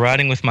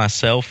writing with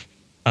myself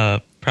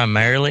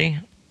primarily,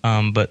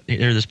 but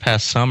here this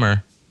past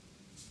summer,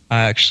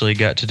 I actually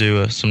got to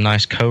do some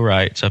nice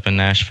co-writes up in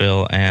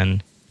Nashville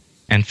and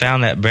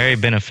found that very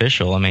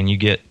beneficial. I mean, you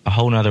get a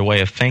whole nother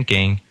way of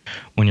thinking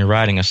when you're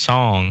writing a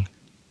song.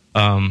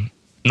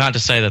 Not to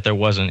say that there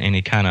wasn't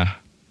any kind of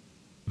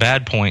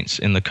bad points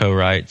in the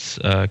co-writes,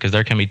 because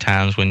there can be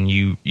times when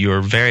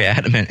you're very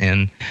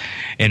adamant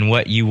in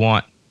what you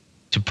want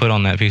to put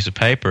on that piece of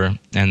paper,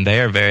 and they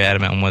are very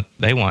adamant on what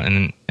they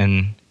want,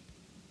 and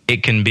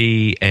it can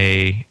be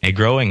a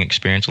growing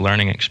experience, a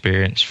learning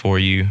experience for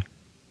you,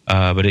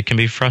 but it can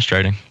be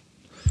frustrating.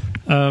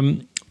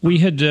 We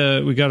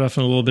got off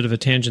on a little bit of a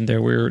tangent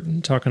there. We were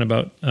talking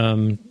about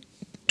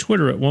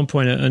Twitter at one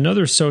point.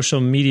 Another social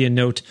media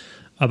note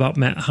about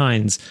Matt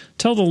Hines.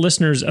 Tell the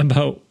listeners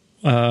about,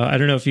 I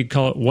don't know if you'd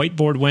call it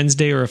Whiteboard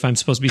Wednesday or if I'm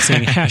supposed to be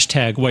saying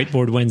hashtag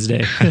Whiteboard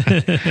Wednesday.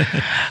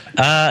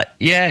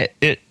 Yeah,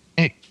 it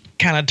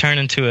kind of turned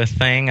into a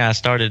thing. I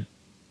started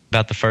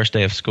about the first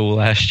day of school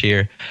last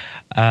year.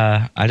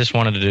 I just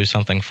wanted to do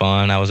something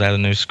fun. I was at a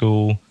new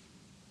school,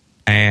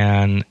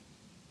 and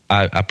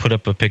I put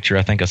up a picture,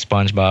 I think, of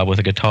SpongeBob with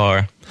a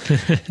guitar,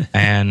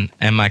 and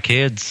my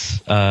kids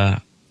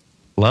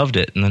loved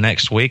it. And the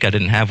next week, I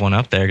didn't have one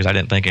up there because I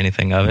didn't think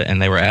anything of it,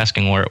 and they were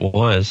asking where it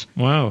was.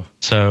 Wow!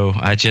 So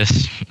I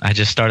just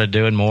started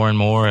doing more and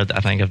more. I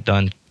think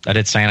I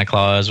did Santa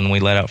Claus when we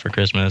let out for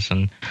Christmas,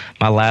 and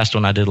my last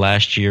one I did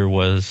last year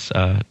was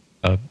a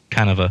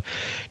kind of a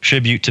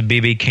tribute to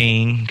B.B.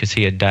 King because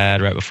he had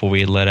died right before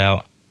we had let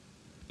out.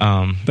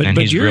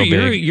 But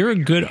you're a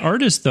good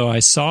artist, though. I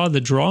saw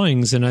the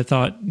drawings, and I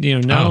thought,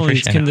 not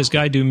only can this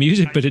guy do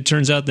music, but it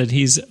turns out that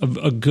he's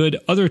a good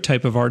other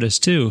type of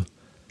artist too.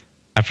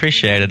 I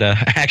appreciate it.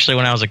 Actually,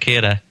 when I was a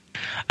kid, I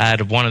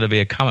had wanted to be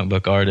a comic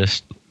book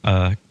artist.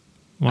 Wow.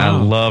 I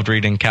loved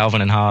reading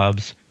Calvin and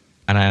Hobbes,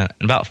 and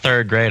in about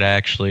third grade, I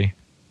actually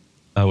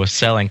was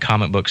selling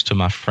comic books to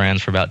my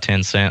friends for about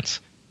 10 cents.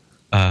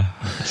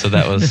 So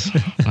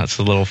that's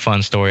a little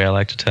fun story I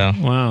like to tell.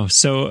 Wow.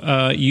 So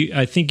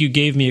I think you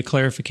gave me a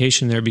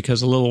clarification there,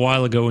 because a little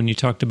while ago when you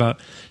talked about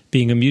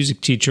being a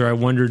music teacher, I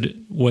wondered,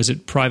 was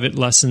it private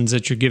lessons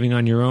that you're giving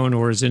on your own,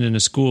 or is it in a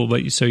school?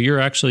 But so you're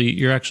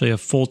actually a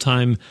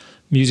full-time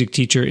music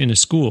teacher in a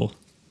school.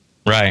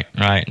 Right.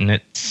 And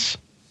it's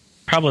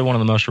probably one of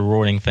the most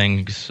rewarding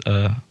things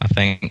I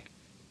think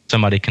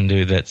somebody can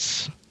do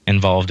that's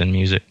involved in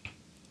music.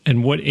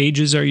 And what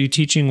ages are you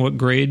teaching? What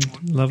grade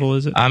level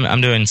is it?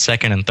 I'm doing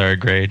 2nd and 3rd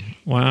grade.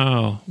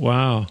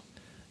 Wow.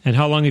 And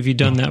how long have you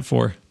done that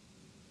for?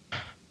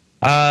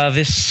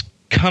 This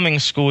coming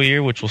school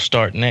year, which will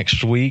start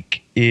next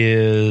week,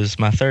 is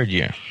my 3rd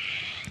year.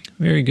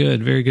 Very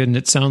good. And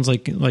it sounds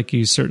like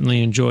you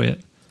certainly enjoy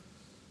it.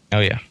 Oh,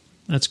 yeah.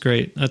 That's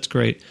great.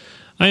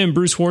 I am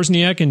Bruce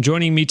Wozniak, and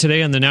joining me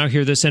today on the Now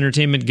Hear This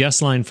Entertainment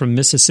guest line from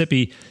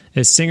Mississippi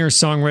is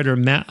singer-songwriter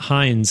Matt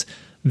Hines.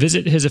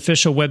 Visit his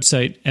official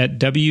website at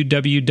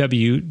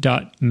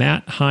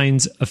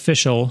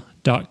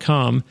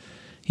www.matthinesofficial.com.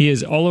 He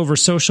is all over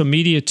social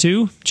media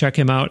too. Check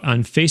him out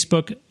on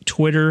Facebook,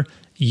 Twitter,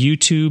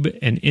 YouTube,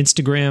 and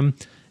Instagram.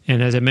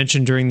 And as I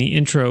mentioned during the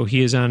intro,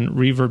 he is on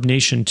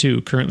ReverbNation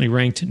too, currently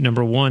ranked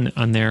number 1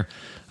 on there.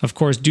 Of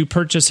course, do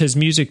purchase his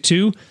music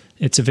too.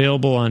 It's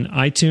available on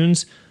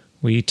iTunes.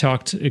 We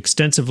talked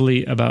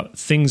extensively about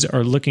Things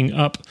Are Looking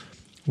Up,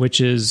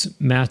 which is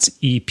Matt's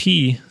EP,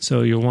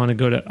 so you'll want to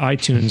go to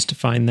iTunes to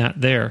find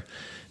that there.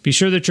 Be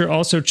sure that you're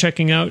also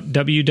checking out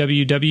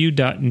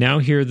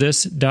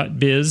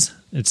www.nowhearthis.biz,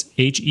 it's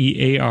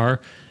HEAR,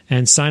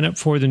 and sign up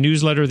for the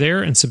newsletter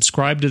there and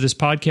subscribe to this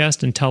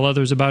podcast and tell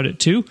others about it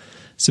too.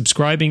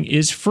 Subscribing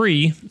is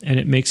free, and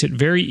it makes it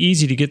very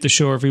easy to get the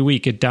show every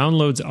week. It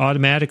downloads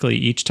automatically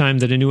each time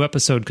that a new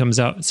episode comes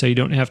out, so you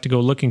don't have to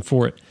go looking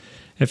for it.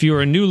 If you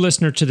are a new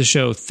listener to the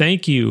show,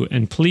 thank you,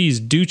 and please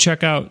do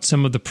check out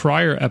some of the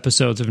prior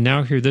episodes of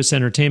Now Hear This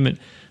Entertainment.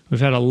 We've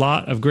had a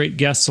lot of great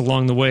guests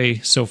along the way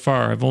so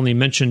far. I've only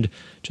mentioned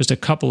just a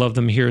couple of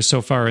them here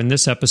so far in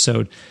this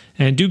episode.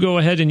 And do go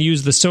ahead and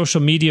use the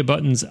social media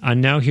buttons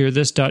on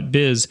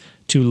nowhearthis.biz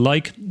to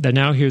like the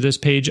Now Hear This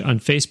page on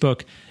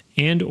Facebook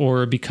and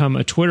or become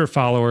a Twitter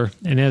follower.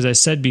 And as I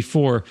said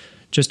before,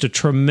 just a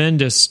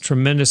tremendous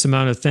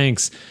amount of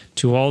thanks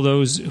to all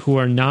those who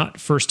are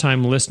not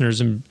first-time listeners,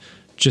 and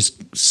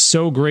just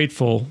so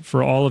grateful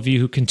for all of you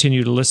who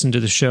continue to listen to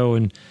the show,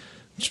 and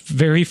it's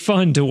very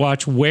fun to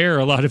watch where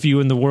a lot of you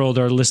in the world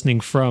are listening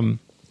from.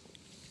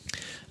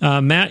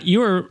 Matt,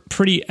 you are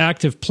pretty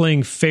active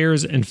playing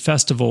fairs and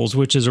festivals,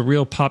 which is a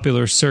real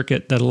popular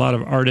circuit that a lot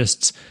of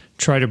artists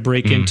try to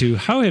break into.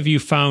 How have you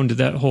found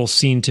that whole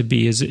scene to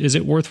be? Is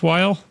it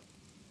worthwhile?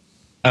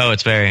 Oh,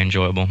 it's very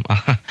enjoyable.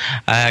 I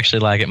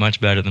actually like it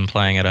much better than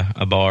playing at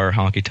a bar or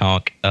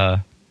honky-tonk.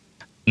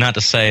 Not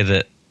to say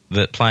that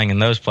playing in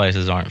those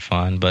places aren't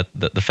fun, but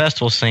the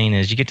festival scene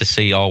is, you get to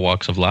see all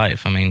walks of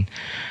life. I mean,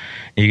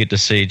 you get to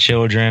see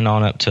children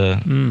on up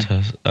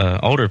to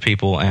older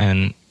people,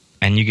 and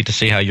you get to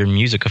see how your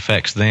music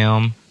affects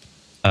them.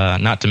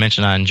 Not to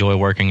mention, I enjoy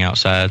working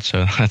outside,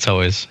 so that's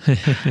always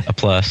a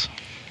plus.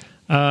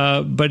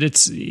 But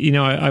it's,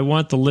 I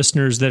want the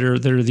listeners that are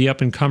the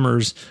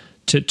up-and-comers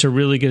to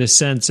really get a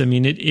sense. I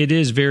mean, it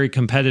is very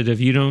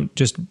competitive. You don't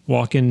just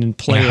walk in and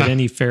play at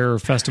any fair or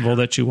festival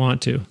that you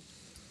want to.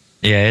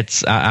 Yeah,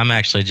 I'm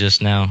actually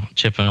just now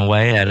chipping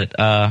away at it.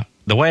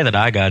 The way that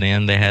I got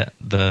in, they had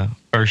the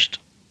first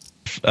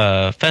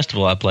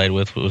festival I played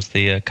with was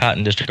the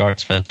Cotton District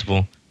Arts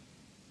Festival.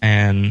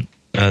 And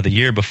the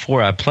year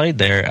before I played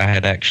there, I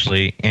had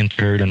actually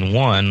entered and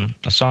won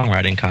a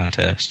songwriting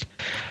contest.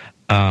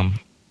 And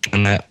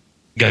that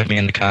got me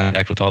into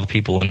contact with all the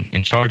people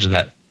in charge of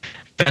that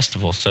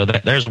festival. So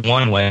there's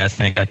one way I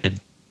think I could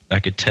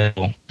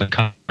tell the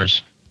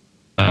comers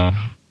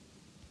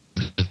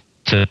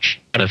to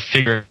try to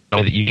figure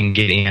out that you can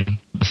get in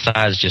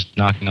besides just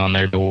knocking on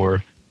their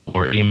door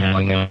or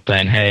emailing them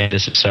saying, hey,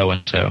 this is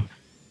so-and-so.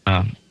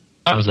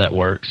 Sometimes that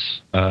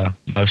works.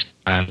 Most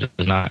times it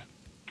does not.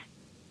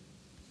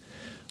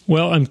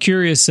 Well, I'm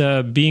curious,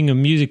 being a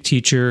music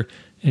teacher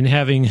and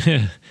having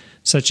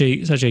such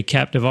a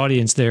captive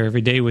audience there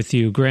every day with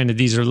you. Granted,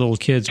 these are little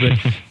kids, but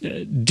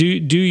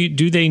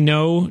do they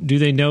know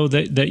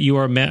that you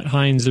are Matt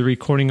Hines, the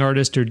recording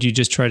artist, or do you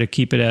just try to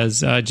keep it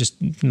as just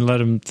let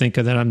them think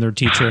that I'm their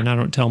teacher and I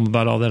don't tell them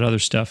about all that other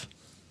stuff?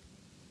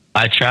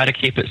 I try to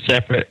keep it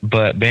separate,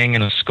 but being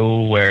in a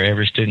school where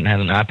every student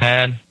has an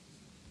iPad,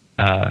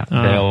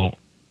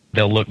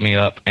 they'll look me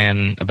up.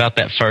 And about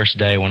that first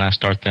day when I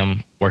start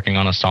them working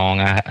on a song,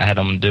 I had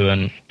them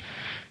doing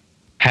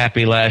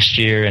Happy last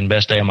year and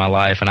Best Day of My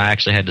Life, and I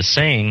actually had to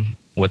sing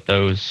what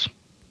those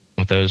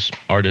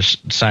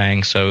artists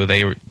sang. So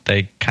they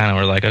kind of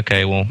were like,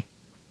 okay, well,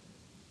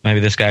 maybe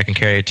this guy can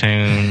carry a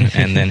tune.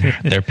 And then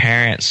their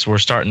parents were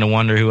starting to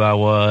wonder who I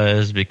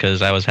was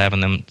because I was having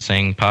them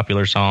sing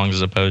popular songs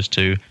as opposed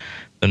to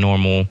the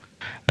normal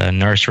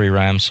nursery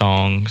rhyme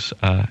songs.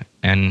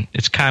 And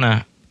it's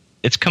coming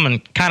to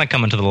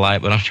the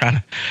light, but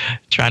I'm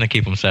trying to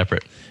keep them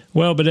separate.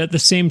 Well, but at the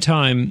same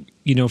time,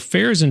 you know,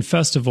 fairs and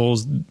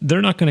festivals,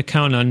 they're not going to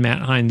count on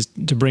Matt Hines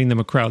to bring them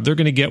a crowd. They're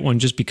going to get one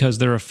just because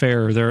they're a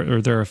fair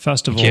or they're a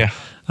festival. Yeah.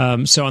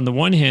 So on the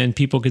one hand,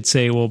 people could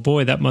say, well,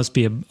 boy, that must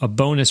be a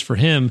bonus for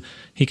him.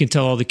 He can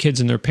tell all the kids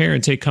and their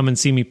parents, hey, come and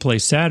see me play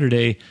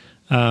Saturday.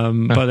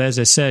 But as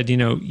I said, you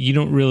know, you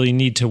don't really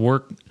need to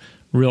work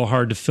real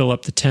hard to fill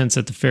up the tents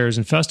at the fairs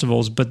and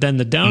festivals. But then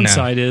the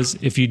downside is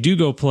if you do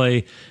go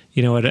play,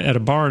 you know, at a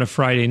bar on a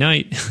Friday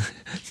night,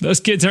 those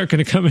kids aren't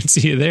going to come and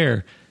see you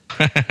there.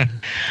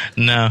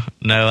 No.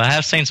 I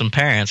have seen some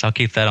parents. I'll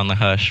keep that on the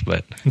hush,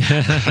 but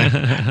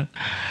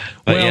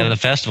Well, yeah, the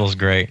festival's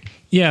great.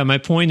 Yeah, my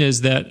point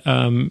is that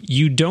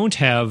you don't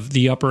have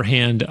the upper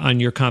hand on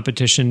your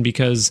competition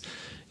because,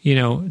 you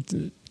know,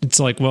 it's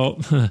like, well,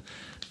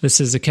 this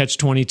is a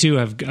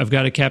catch-22. I've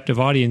got a captive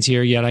audience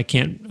here, yet I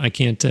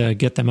can't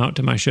get them out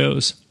to my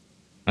shows.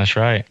 That's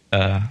right.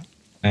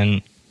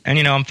 And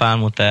you know, I'm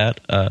fine with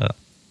that.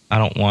 I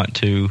don't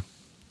want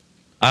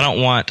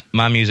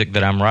my music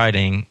that I'm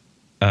writing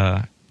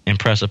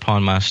impress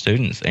upon my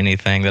students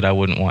anything that I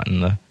wouldn't want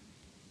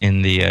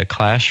in the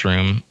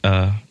classroom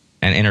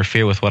and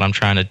interfere with what I'm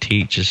trying to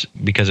teach, just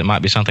because it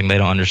might be something they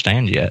don't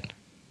understand yet.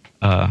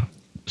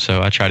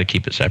 So I try to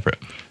keep it separate.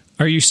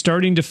 Are you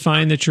starting to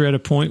find that you're at a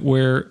point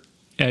where,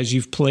 as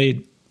you've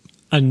played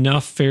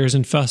enough fairs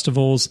and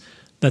festivals,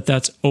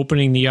 that's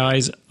opening the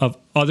eyes of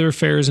other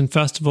fairs and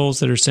festivals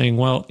that are saying,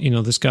 well, you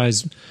know, this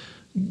guy's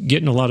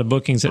getting a lot of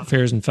bookings at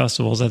fairs and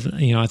festivals.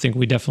 I think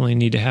we definitely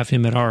need to have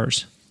him at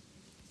ours.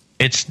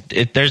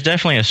 There's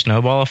definitely a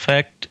snowball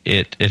effect.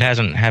 It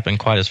hasn't happened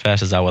quite as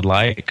fast as I would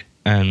like,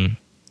 and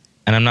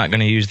I'm not going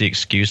to use the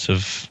excuse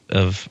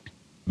of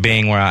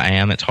being where I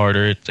am. It's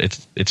harder.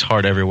 It's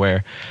hard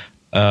everywhere,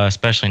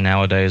 especially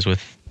nowadays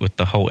with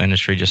the whole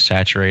industry just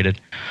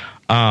saturated.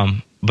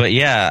 But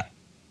yeah,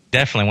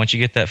 definitely once you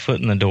get that foot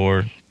in the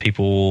door,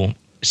 people will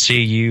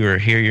see you or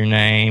hear your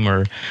name,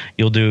 or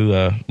you'll do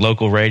a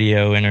local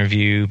radio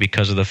interview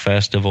because of the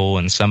festival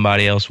and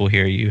somebody else will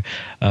hear you.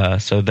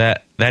 So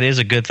that is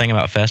a good thing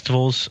about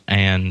festivals,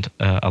 and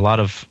a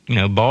lot of, you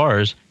know,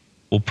 bars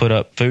will put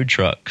up food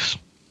trucks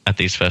at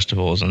these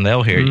festivals and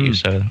they'll hear you.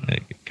 So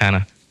it kind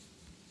of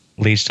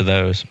leads to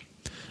those.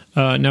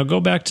 Now go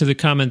back to the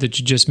comment that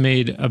you just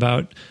made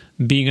about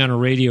being on a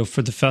radio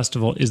for the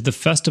festival. Is the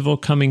festival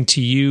coming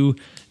to you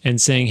and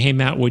saying, hey,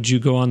 Matt, would you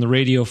go on the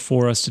radio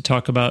for us to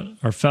talk about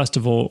our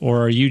festival?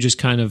 Or are you just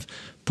kind of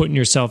putting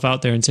yourself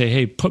out there and say,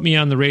 hey, put me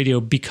on the radio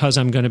because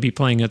I'm going to be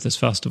playing at this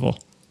festival?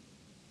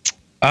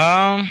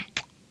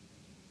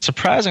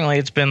 Surprisingly,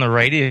 it's been the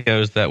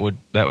radios that would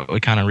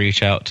kind of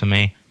reach out to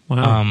me.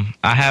 Wow.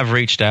 I have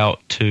reached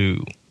out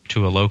to a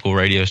local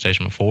radio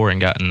station before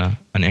and gotten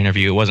an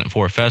interview. It wasn't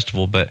for a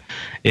festival, but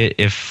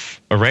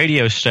if a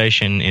radio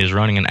station is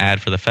running an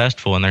ad for the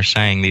festival and they're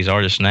saying these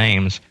artists'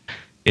 names,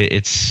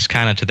 it's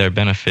kind of to their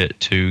benefit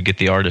to get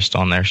the artist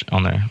on their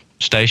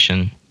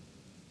station.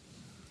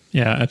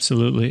 Yeah,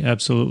 absolutely.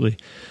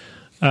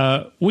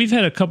 We've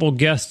had a couple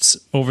guests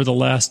over the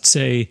last,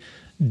 say,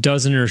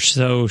 dozen or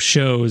so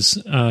shows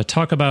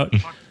talk about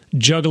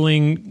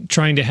juggling,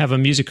 trying to have a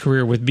music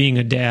career with being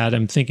a dad.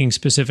 I'm thinking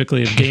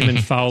specifically of Damon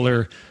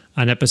Fowler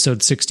on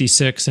episode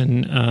 66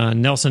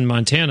 and Nelson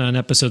Montana on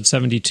episode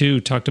 72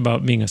 talked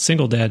about being a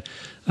single dad.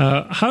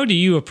 How do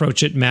you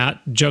approach it,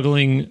 Matt,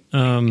 juggling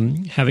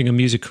having a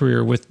music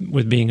career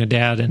with being a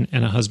dad and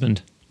a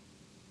husband?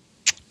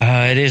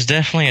 It is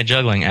definitely a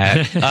juggling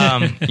act.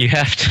 You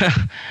have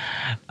to,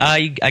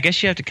 I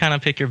guess you have to kind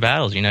of pick your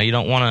battles. You know, you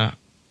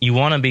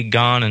want to be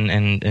gone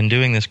and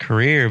doing this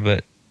career,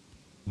 but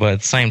at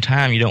the same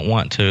time, you don't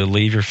want to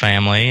leave your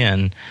family.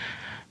 And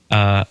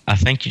I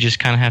think you just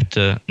kind of have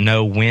to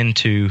know when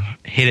to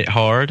hit it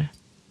hard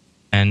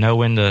and know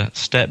when to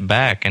step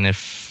back. And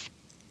if,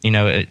 you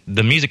know,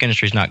 the music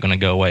industry is not going to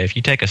go away. If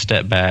you take a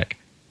step back,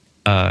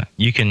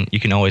 you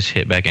can always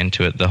hit back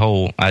into it. The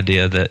whole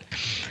idea that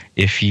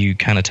if you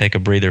kind of take a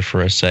breather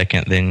for a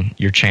second, then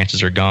your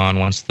chances are gone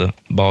once the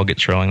ball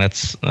gets rolling.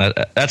 That's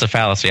a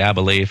fallacy, I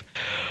believe.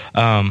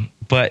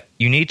 But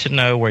you need to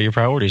know where your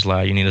priorities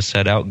lie. You need to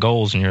set out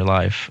goals in your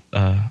life,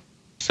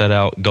 set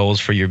out goals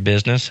for your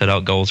business, set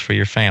out goals for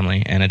your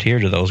family, and adhere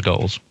to those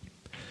goals.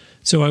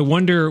 So I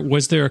wonder,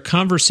 was there a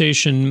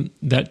conversation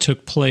that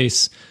took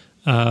place,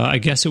 I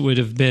guess it would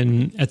have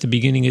been at the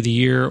beginning of the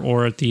year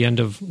or at the end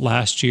of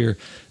last year,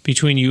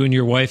 between you and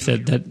your wife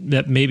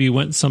that maybe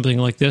went something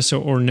like this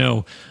or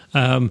no?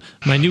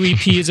 My new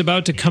EP is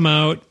about to come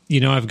out.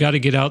 You know, I've got to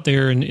get out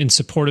there in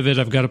support of it.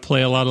 I've got to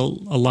play a lot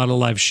of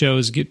live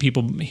shows, get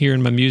people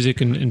hearing my music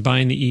and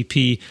buying the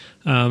EP.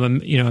 I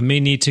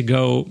may need to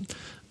go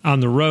on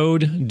the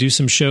road, do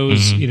some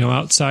shows, you know,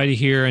 outside of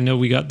here. I know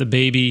we got the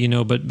baby, you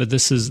know, but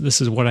this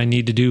is what I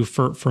need to do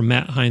for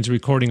Matt Hines,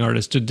 recording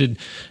artist. Did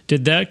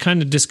that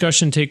kind of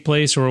discussion take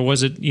place, or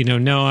was it, you know,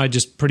 no, I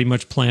just pretty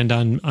much planned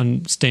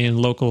on staying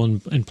local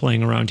and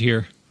playing around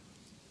here?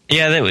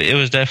 Yeah, it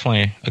was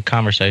definitely a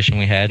conversation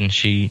we had, and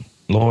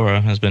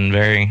Laura has been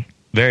very,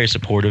 very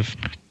supportive.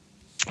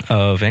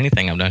 of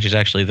anything I've done. She's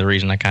actually the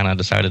reason I kind of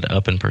decided to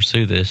up and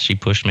pursue this. She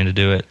pushed me to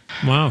do it.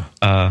 Wow.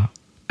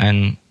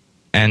 And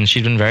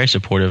she's been very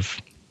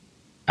supportive.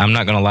 I'm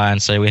not going to lie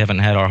and say we haven't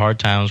had our hard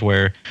times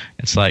where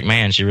it's like,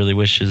 man, she really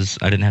wishes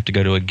I didn't have to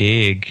go to a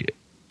gig,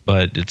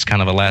 but it's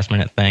kind of a last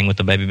minute thing with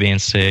the baby being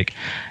sick.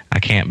 I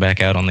can't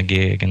back out on the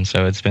gig. And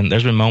so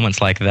there's been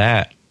moments like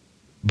that.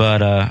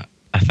 But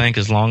I think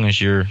as long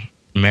as your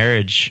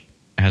marriage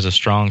has a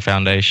strong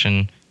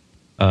foundation,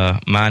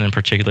 mine in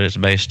particular is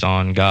based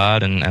on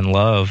God and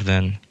love,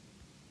 then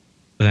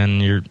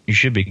you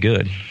should be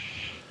good.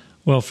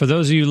 Well, for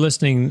those of you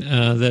listening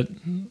that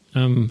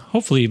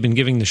hopefully you've been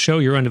giving the show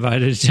your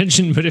undivided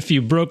attention, but if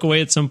you broke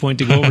away at some point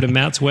to go over to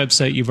Matt's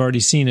website, you've already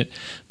seen it.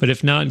 But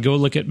if not, go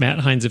look at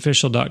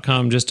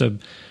MattHinesOfficial.com, just a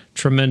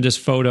tremendous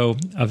photo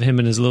of him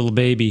and his little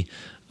baby.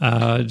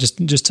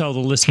 Just tell the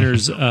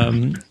listeners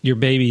your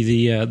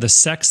baby, the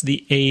sex,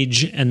 the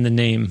age, and the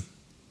name.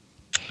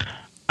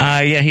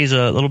 Yeah, he's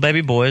a little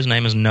baby boy. His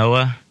name is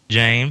Noah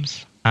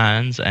James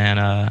Hines,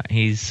 and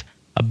he's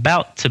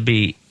about to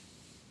be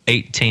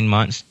 18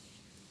 months.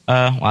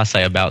 Well, I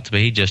say about to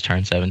be. He just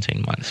turned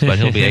 17 months, but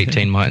he'll be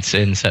 18 months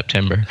in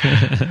September.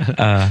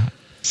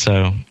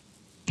 So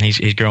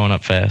he's growing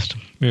up fast.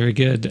 Very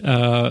good.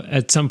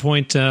 At some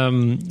point,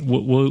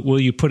 will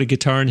you put a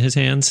guitar in his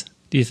hands,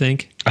 do you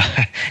think?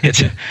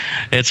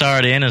 It's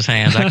already in his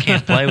hands. I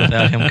can't play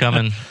without him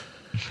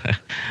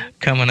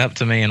coming up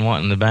to me and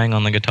wanting to bang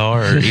on the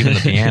guitar or even the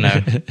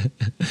piano.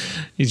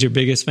 He's your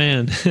biggest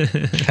fan.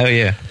 Oh,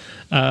 yeah.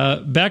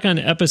 Back on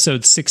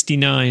episode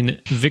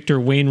 69, Victor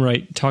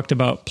Wainwright talked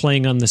about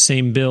playing on the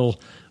same bill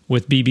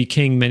with B.B.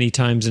 King many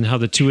times and how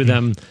the two of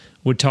them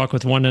would talk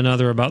with one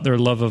another about their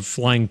love of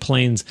flying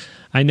planes.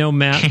 I know,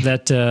 Matt,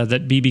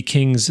 that B.B.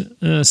 King's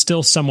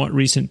still somewhat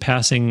recent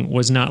passing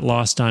was not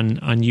lost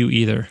on you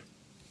either.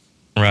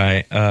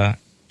 Right.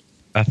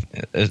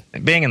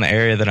 Being in the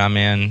area that I'm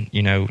in,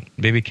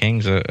 B.B.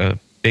 King's a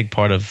big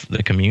part of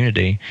the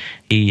community.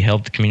 He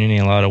helped the community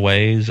in a lot of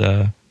ways.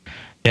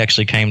 He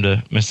actually came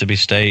to Mississippi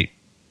State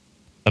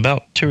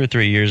about 2 or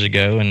 3 years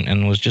ago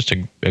and was just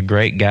a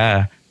great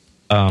guy.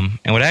 And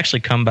would actually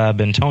come by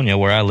Bentonia,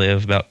 where I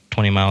live, about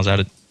 20 miles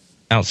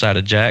outside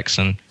of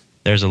Jackson.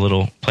 There's a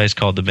little place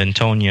called the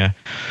Bentonia,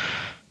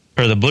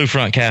 or the Blue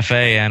Front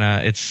Cafe, and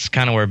it's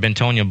kind of where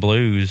Bentonia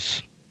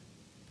Blues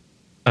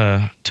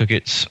took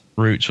its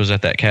roots, was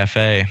at that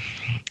cafe.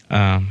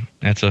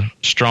 It's a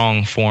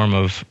strong form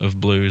of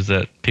blues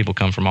that people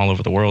come from all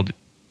over the world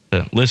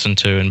to listen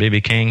to, and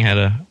B.B. King had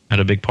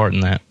a big part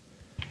in that.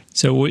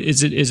 So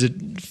is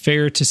it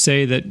fair to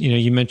say that,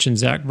 you mentioned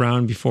Zac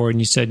Brown before, and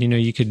you said,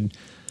 you could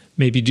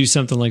maybe do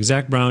something like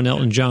Zac Brown,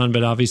 Elton John,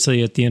 but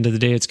obviously at the end of the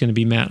day, it's going to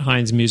be Matt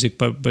Hines music,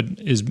 but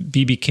is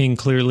B.B. King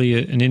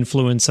clearly an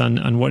influence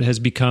on what has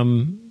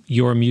become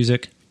your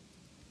music?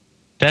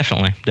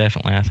 Definitely,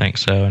 I think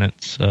so. And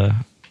it's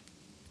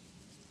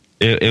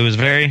it was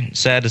very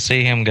sad to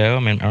see him go. I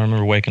mean, I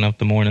remember waking up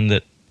the morning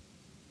that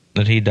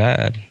he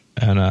died.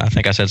 And I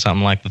think I said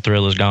something like, the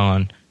thrill is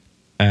gone.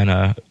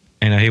 And,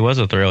 he was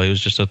a thrill. He was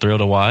just a thrill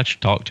to watch,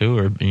 talk to,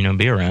 or,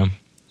 be around.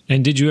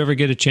 And did you ever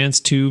get a chance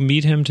to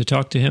meet him, to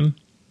talk to him?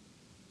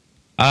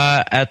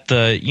 At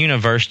the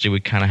university, we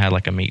kind of had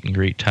like a meet and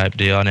greet type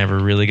deal. I never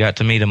really got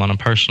to meet him on a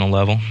personal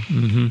level.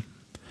 Mm-hmm.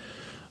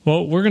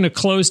 Well, we're going to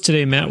close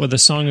today, Matt, with a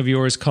song of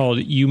yours called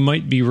You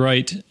Might Be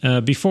Right.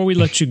 Before we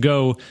let you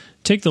go,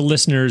 take the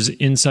listeners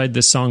inside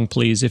the song,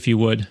 please, if you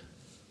would.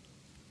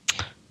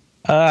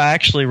 I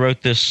actually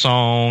wrote this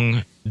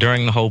song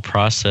during the whole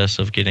process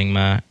of getting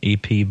my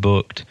EP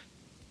booked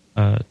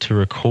to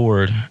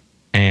record.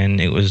 And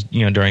it was,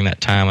 during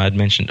that time I had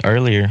mentioned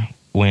earlier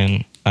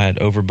when I had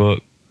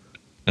overbooked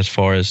as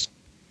far as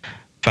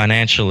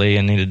financially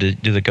and needed to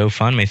do the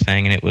GoFundMe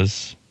thing. And it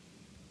was,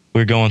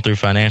 we were going through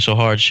financial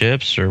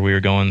hardships, or we were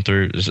going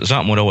through,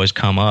 something would always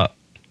come up.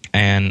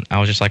 And I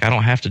was just like, I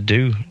don't have to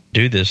do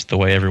this the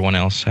way everyone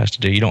else has to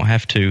do. You don't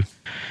have to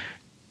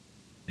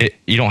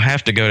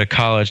go to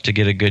college to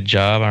get a good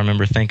job. I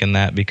remember thinking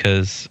that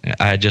because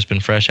I had just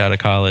been fresh out of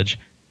college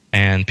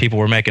and people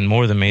were making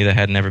more than me that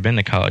had never been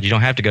to college. You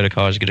don't have to go to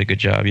college to get a good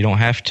job. You don't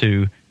have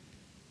to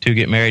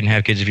get married and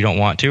have kids if you don't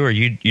want to, or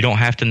you don't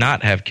have to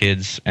not have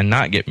kids and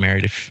not get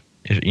married if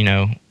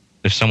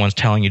someone's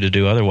telling you to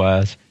do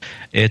otherwise.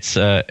 It's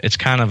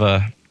kind of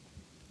a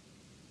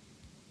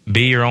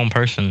be your own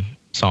person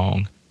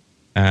song.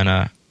 And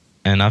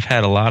I've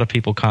had a lot of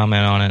people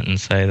comment on it and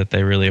say that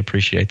they really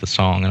appreciate the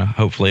song, and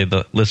hopefully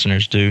the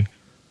listeners do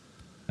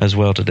as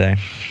well today.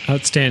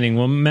 Outstanding.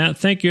 Well, Matt,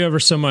 thank you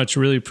ever so much.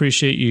 Really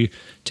appreciate you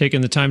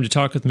taking the time to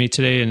talk with me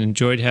today, and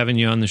enjoyed having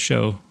you on the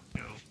show.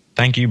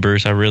 Thank you,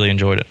 Bruce. I really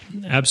enjoyed it.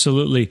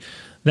 Absolutely.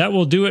 That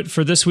will do it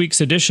for this week's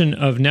edition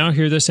of Now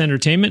Hear This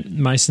Entertainment.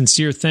 My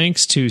sincere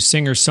thanks to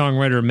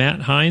singer-songwriter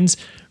Matt Hines.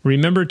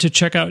 Remember to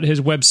check out his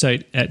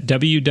website at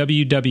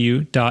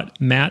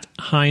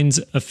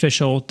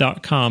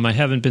www.matthinesofficial.com. I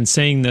haven't been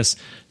saying this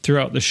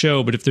throughout the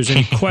show, but if there's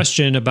any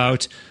question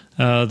about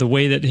the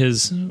way that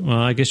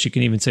I guess you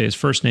can even say his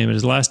first name and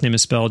his last name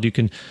is spelled, you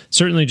can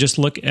certainly just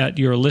look at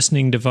your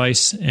listening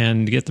device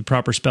and get the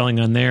proper spelling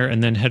on there,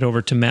 and then head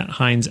over to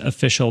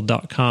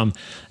MattHinesOfficial.com.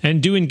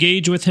 And do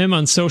engage with him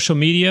on social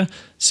media.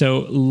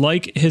 So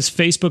like his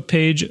Facebook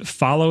page,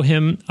 follow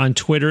him on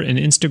Twitter and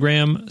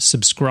Instagram,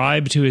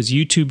 subscribe to his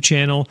YouTube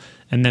channel,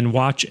 and then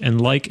watch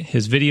and like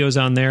his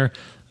videos on there.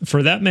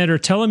 For that matter,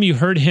 tell him you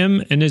heard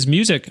him and his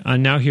music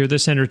on Now Hear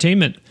This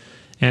Entertainment.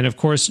 And of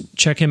course,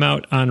 check him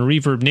out on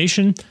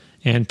ReverbNation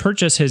and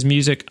purchase his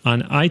music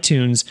on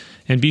iTunes.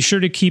 And be sure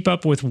to keep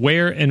up with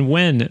where and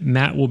when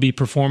Matt will be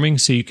performing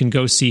so you can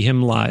go see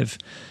him live.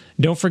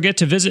 Don't forget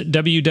to visit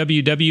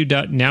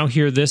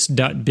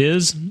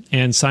www.nowhearthis.biz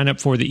and sign up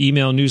for the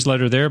email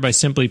newsletter there by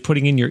simply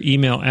putting in your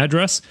email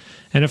address.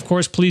 And of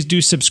course, please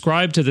do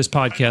subscribe to this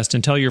podcast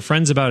and tell your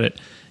friends about it.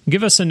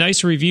 Give us a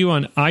nice review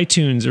on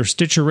iTunes or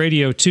Stitcher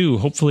Radio too,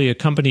 hopefully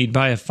accompanied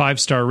by a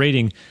 5-star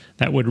rating.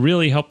 That would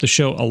really help the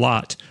show a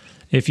lot.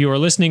 If you are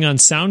listening on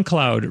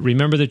SoundCloud,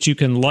 remember that you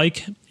can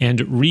like and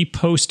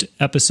repost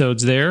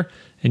episodes there,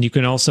 and you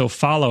can also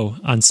follow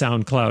on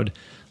SoundCloud.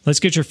 Let's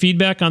get your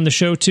feedback on the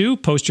show too.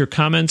 Post your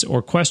comments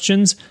or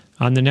questions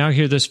on the Now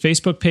Hear This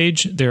Facebook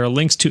page. There are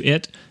links to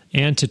it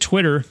and to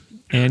Twitter,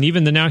 and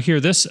even the Now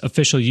Hear This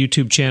official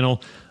YouTube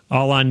channel,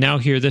 all on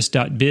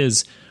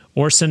nowhearthis.biz.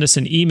 Or send us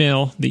an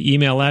email. The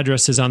email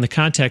address is on the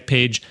contact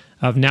page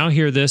of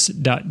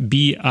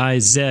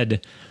nowhearthis.biz.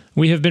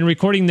 We have been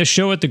recording this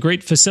show at the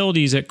great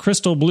facilities at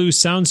Crystal Blue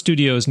Sound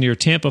Studios near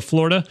Tampa,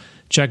 Florida.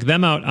 Check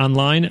them out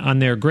online on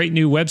their great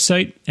new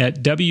website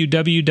at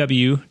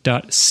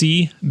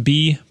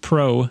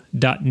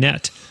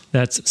www.cbpro.net.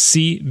 That's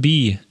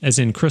CB as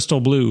in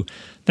Crystal Blue.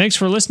 Thanks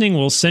for listening.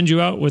 We'll send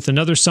you out with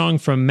another song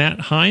from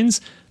Matt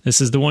Hines.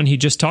 This is the one he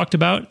just talked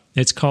about.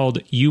 It's called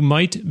You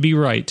Might Be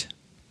Right.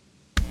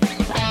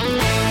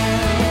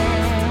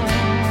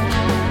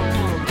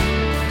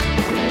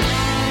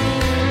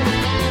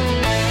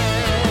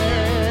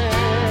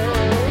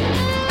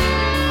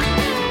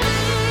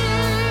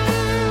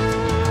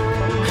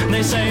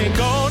 They say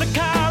go to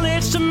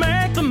college to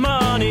make the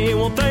money.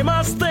 Well, they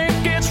must think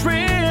it's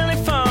really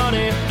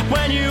funny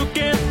when you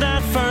get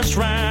that first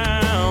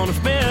round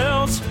of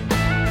bills,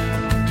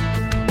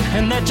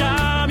 and that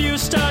job you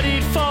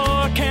studied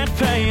for can't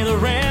pay the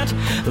rent,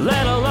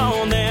 let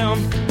alone them.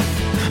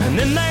 And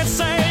then they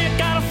say you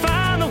gotta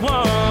find the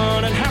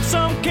one and have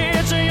some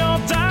kids or you'll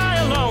die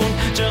alone.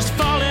 Just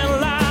fall in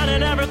line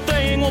and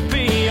everything will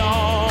be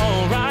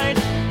alright.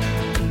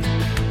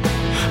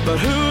 But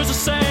who's to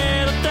say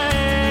that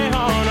they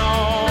aren't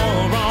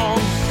all wrong?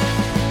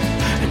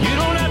 And you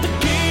don't have to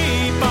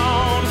keep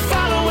on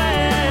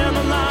following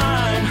the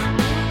line.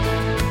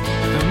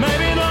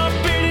 Maybe the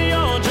beat of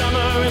your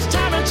drummer is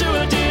tapping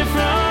to a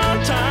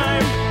different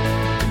time.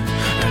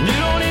 And you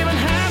don't even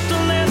have to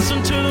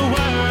listen to the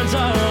words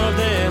of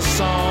this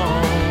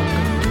song.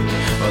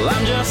 Well,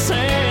 I'm just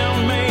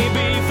saying,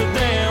 maybe for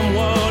them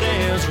what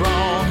is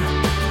wrong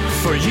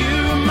for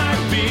you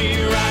might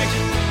be right.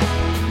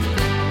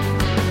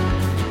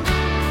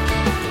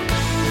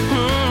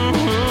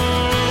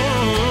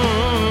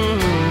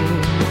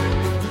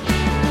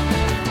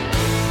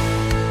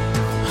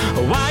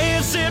 Why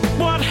is it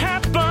what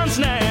happens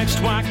next?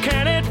 Why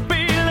can't it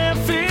be live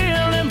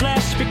feeling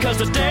blessed? Because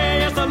the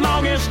day is the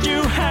longest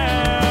you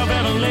have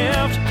ever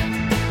lived,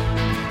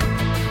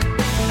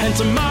 and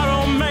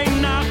tomorrow may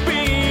not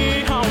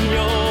be on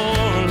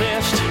your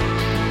list.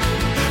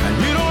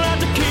 And you don't have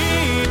to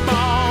keep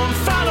on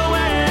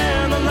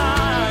following the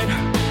line.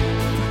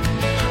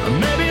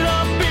 Maybe the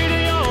beat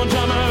of your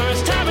drummer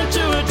is tapping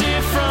to a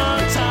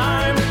different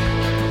time.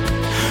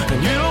 And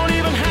you don't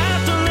even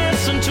have to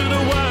listen to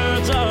the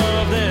words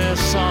of this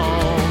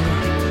song.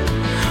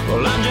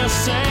 Well, I'm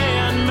just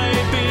saying,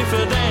 maybe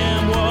for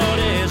them what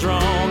is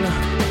wrong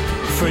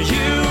for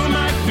you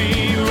might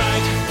be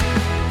right.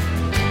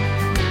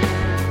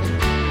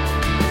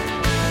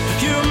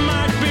 You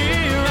might be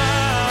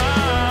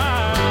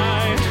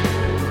right.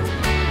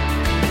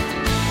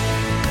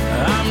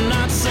 I'm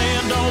not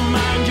saying don't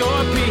mind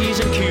your P's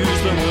and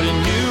Q's, but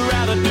wouldn't you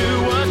rather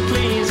do what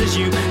pleases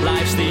you?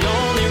 Life's the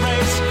only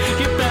race.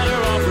 You're better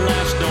off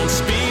last. Don't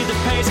speed the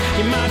pace.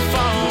 You might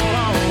fall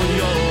on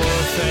your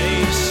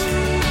face.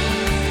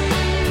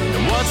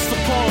 And what's the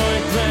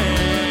point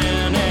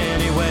then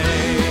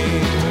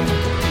anyway?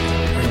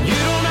 You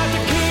don't have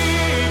to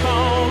keep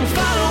on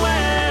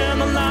following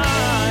the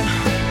line.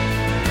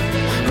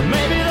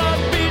 Maybe the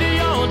beat of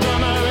your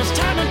drummer is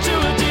tapping to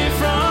a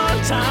different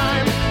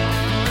time.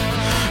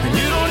 And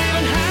you don't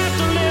even have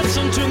to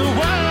listen to the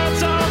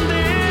words of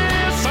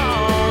this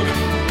song.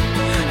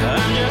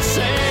 I'm just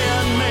saying.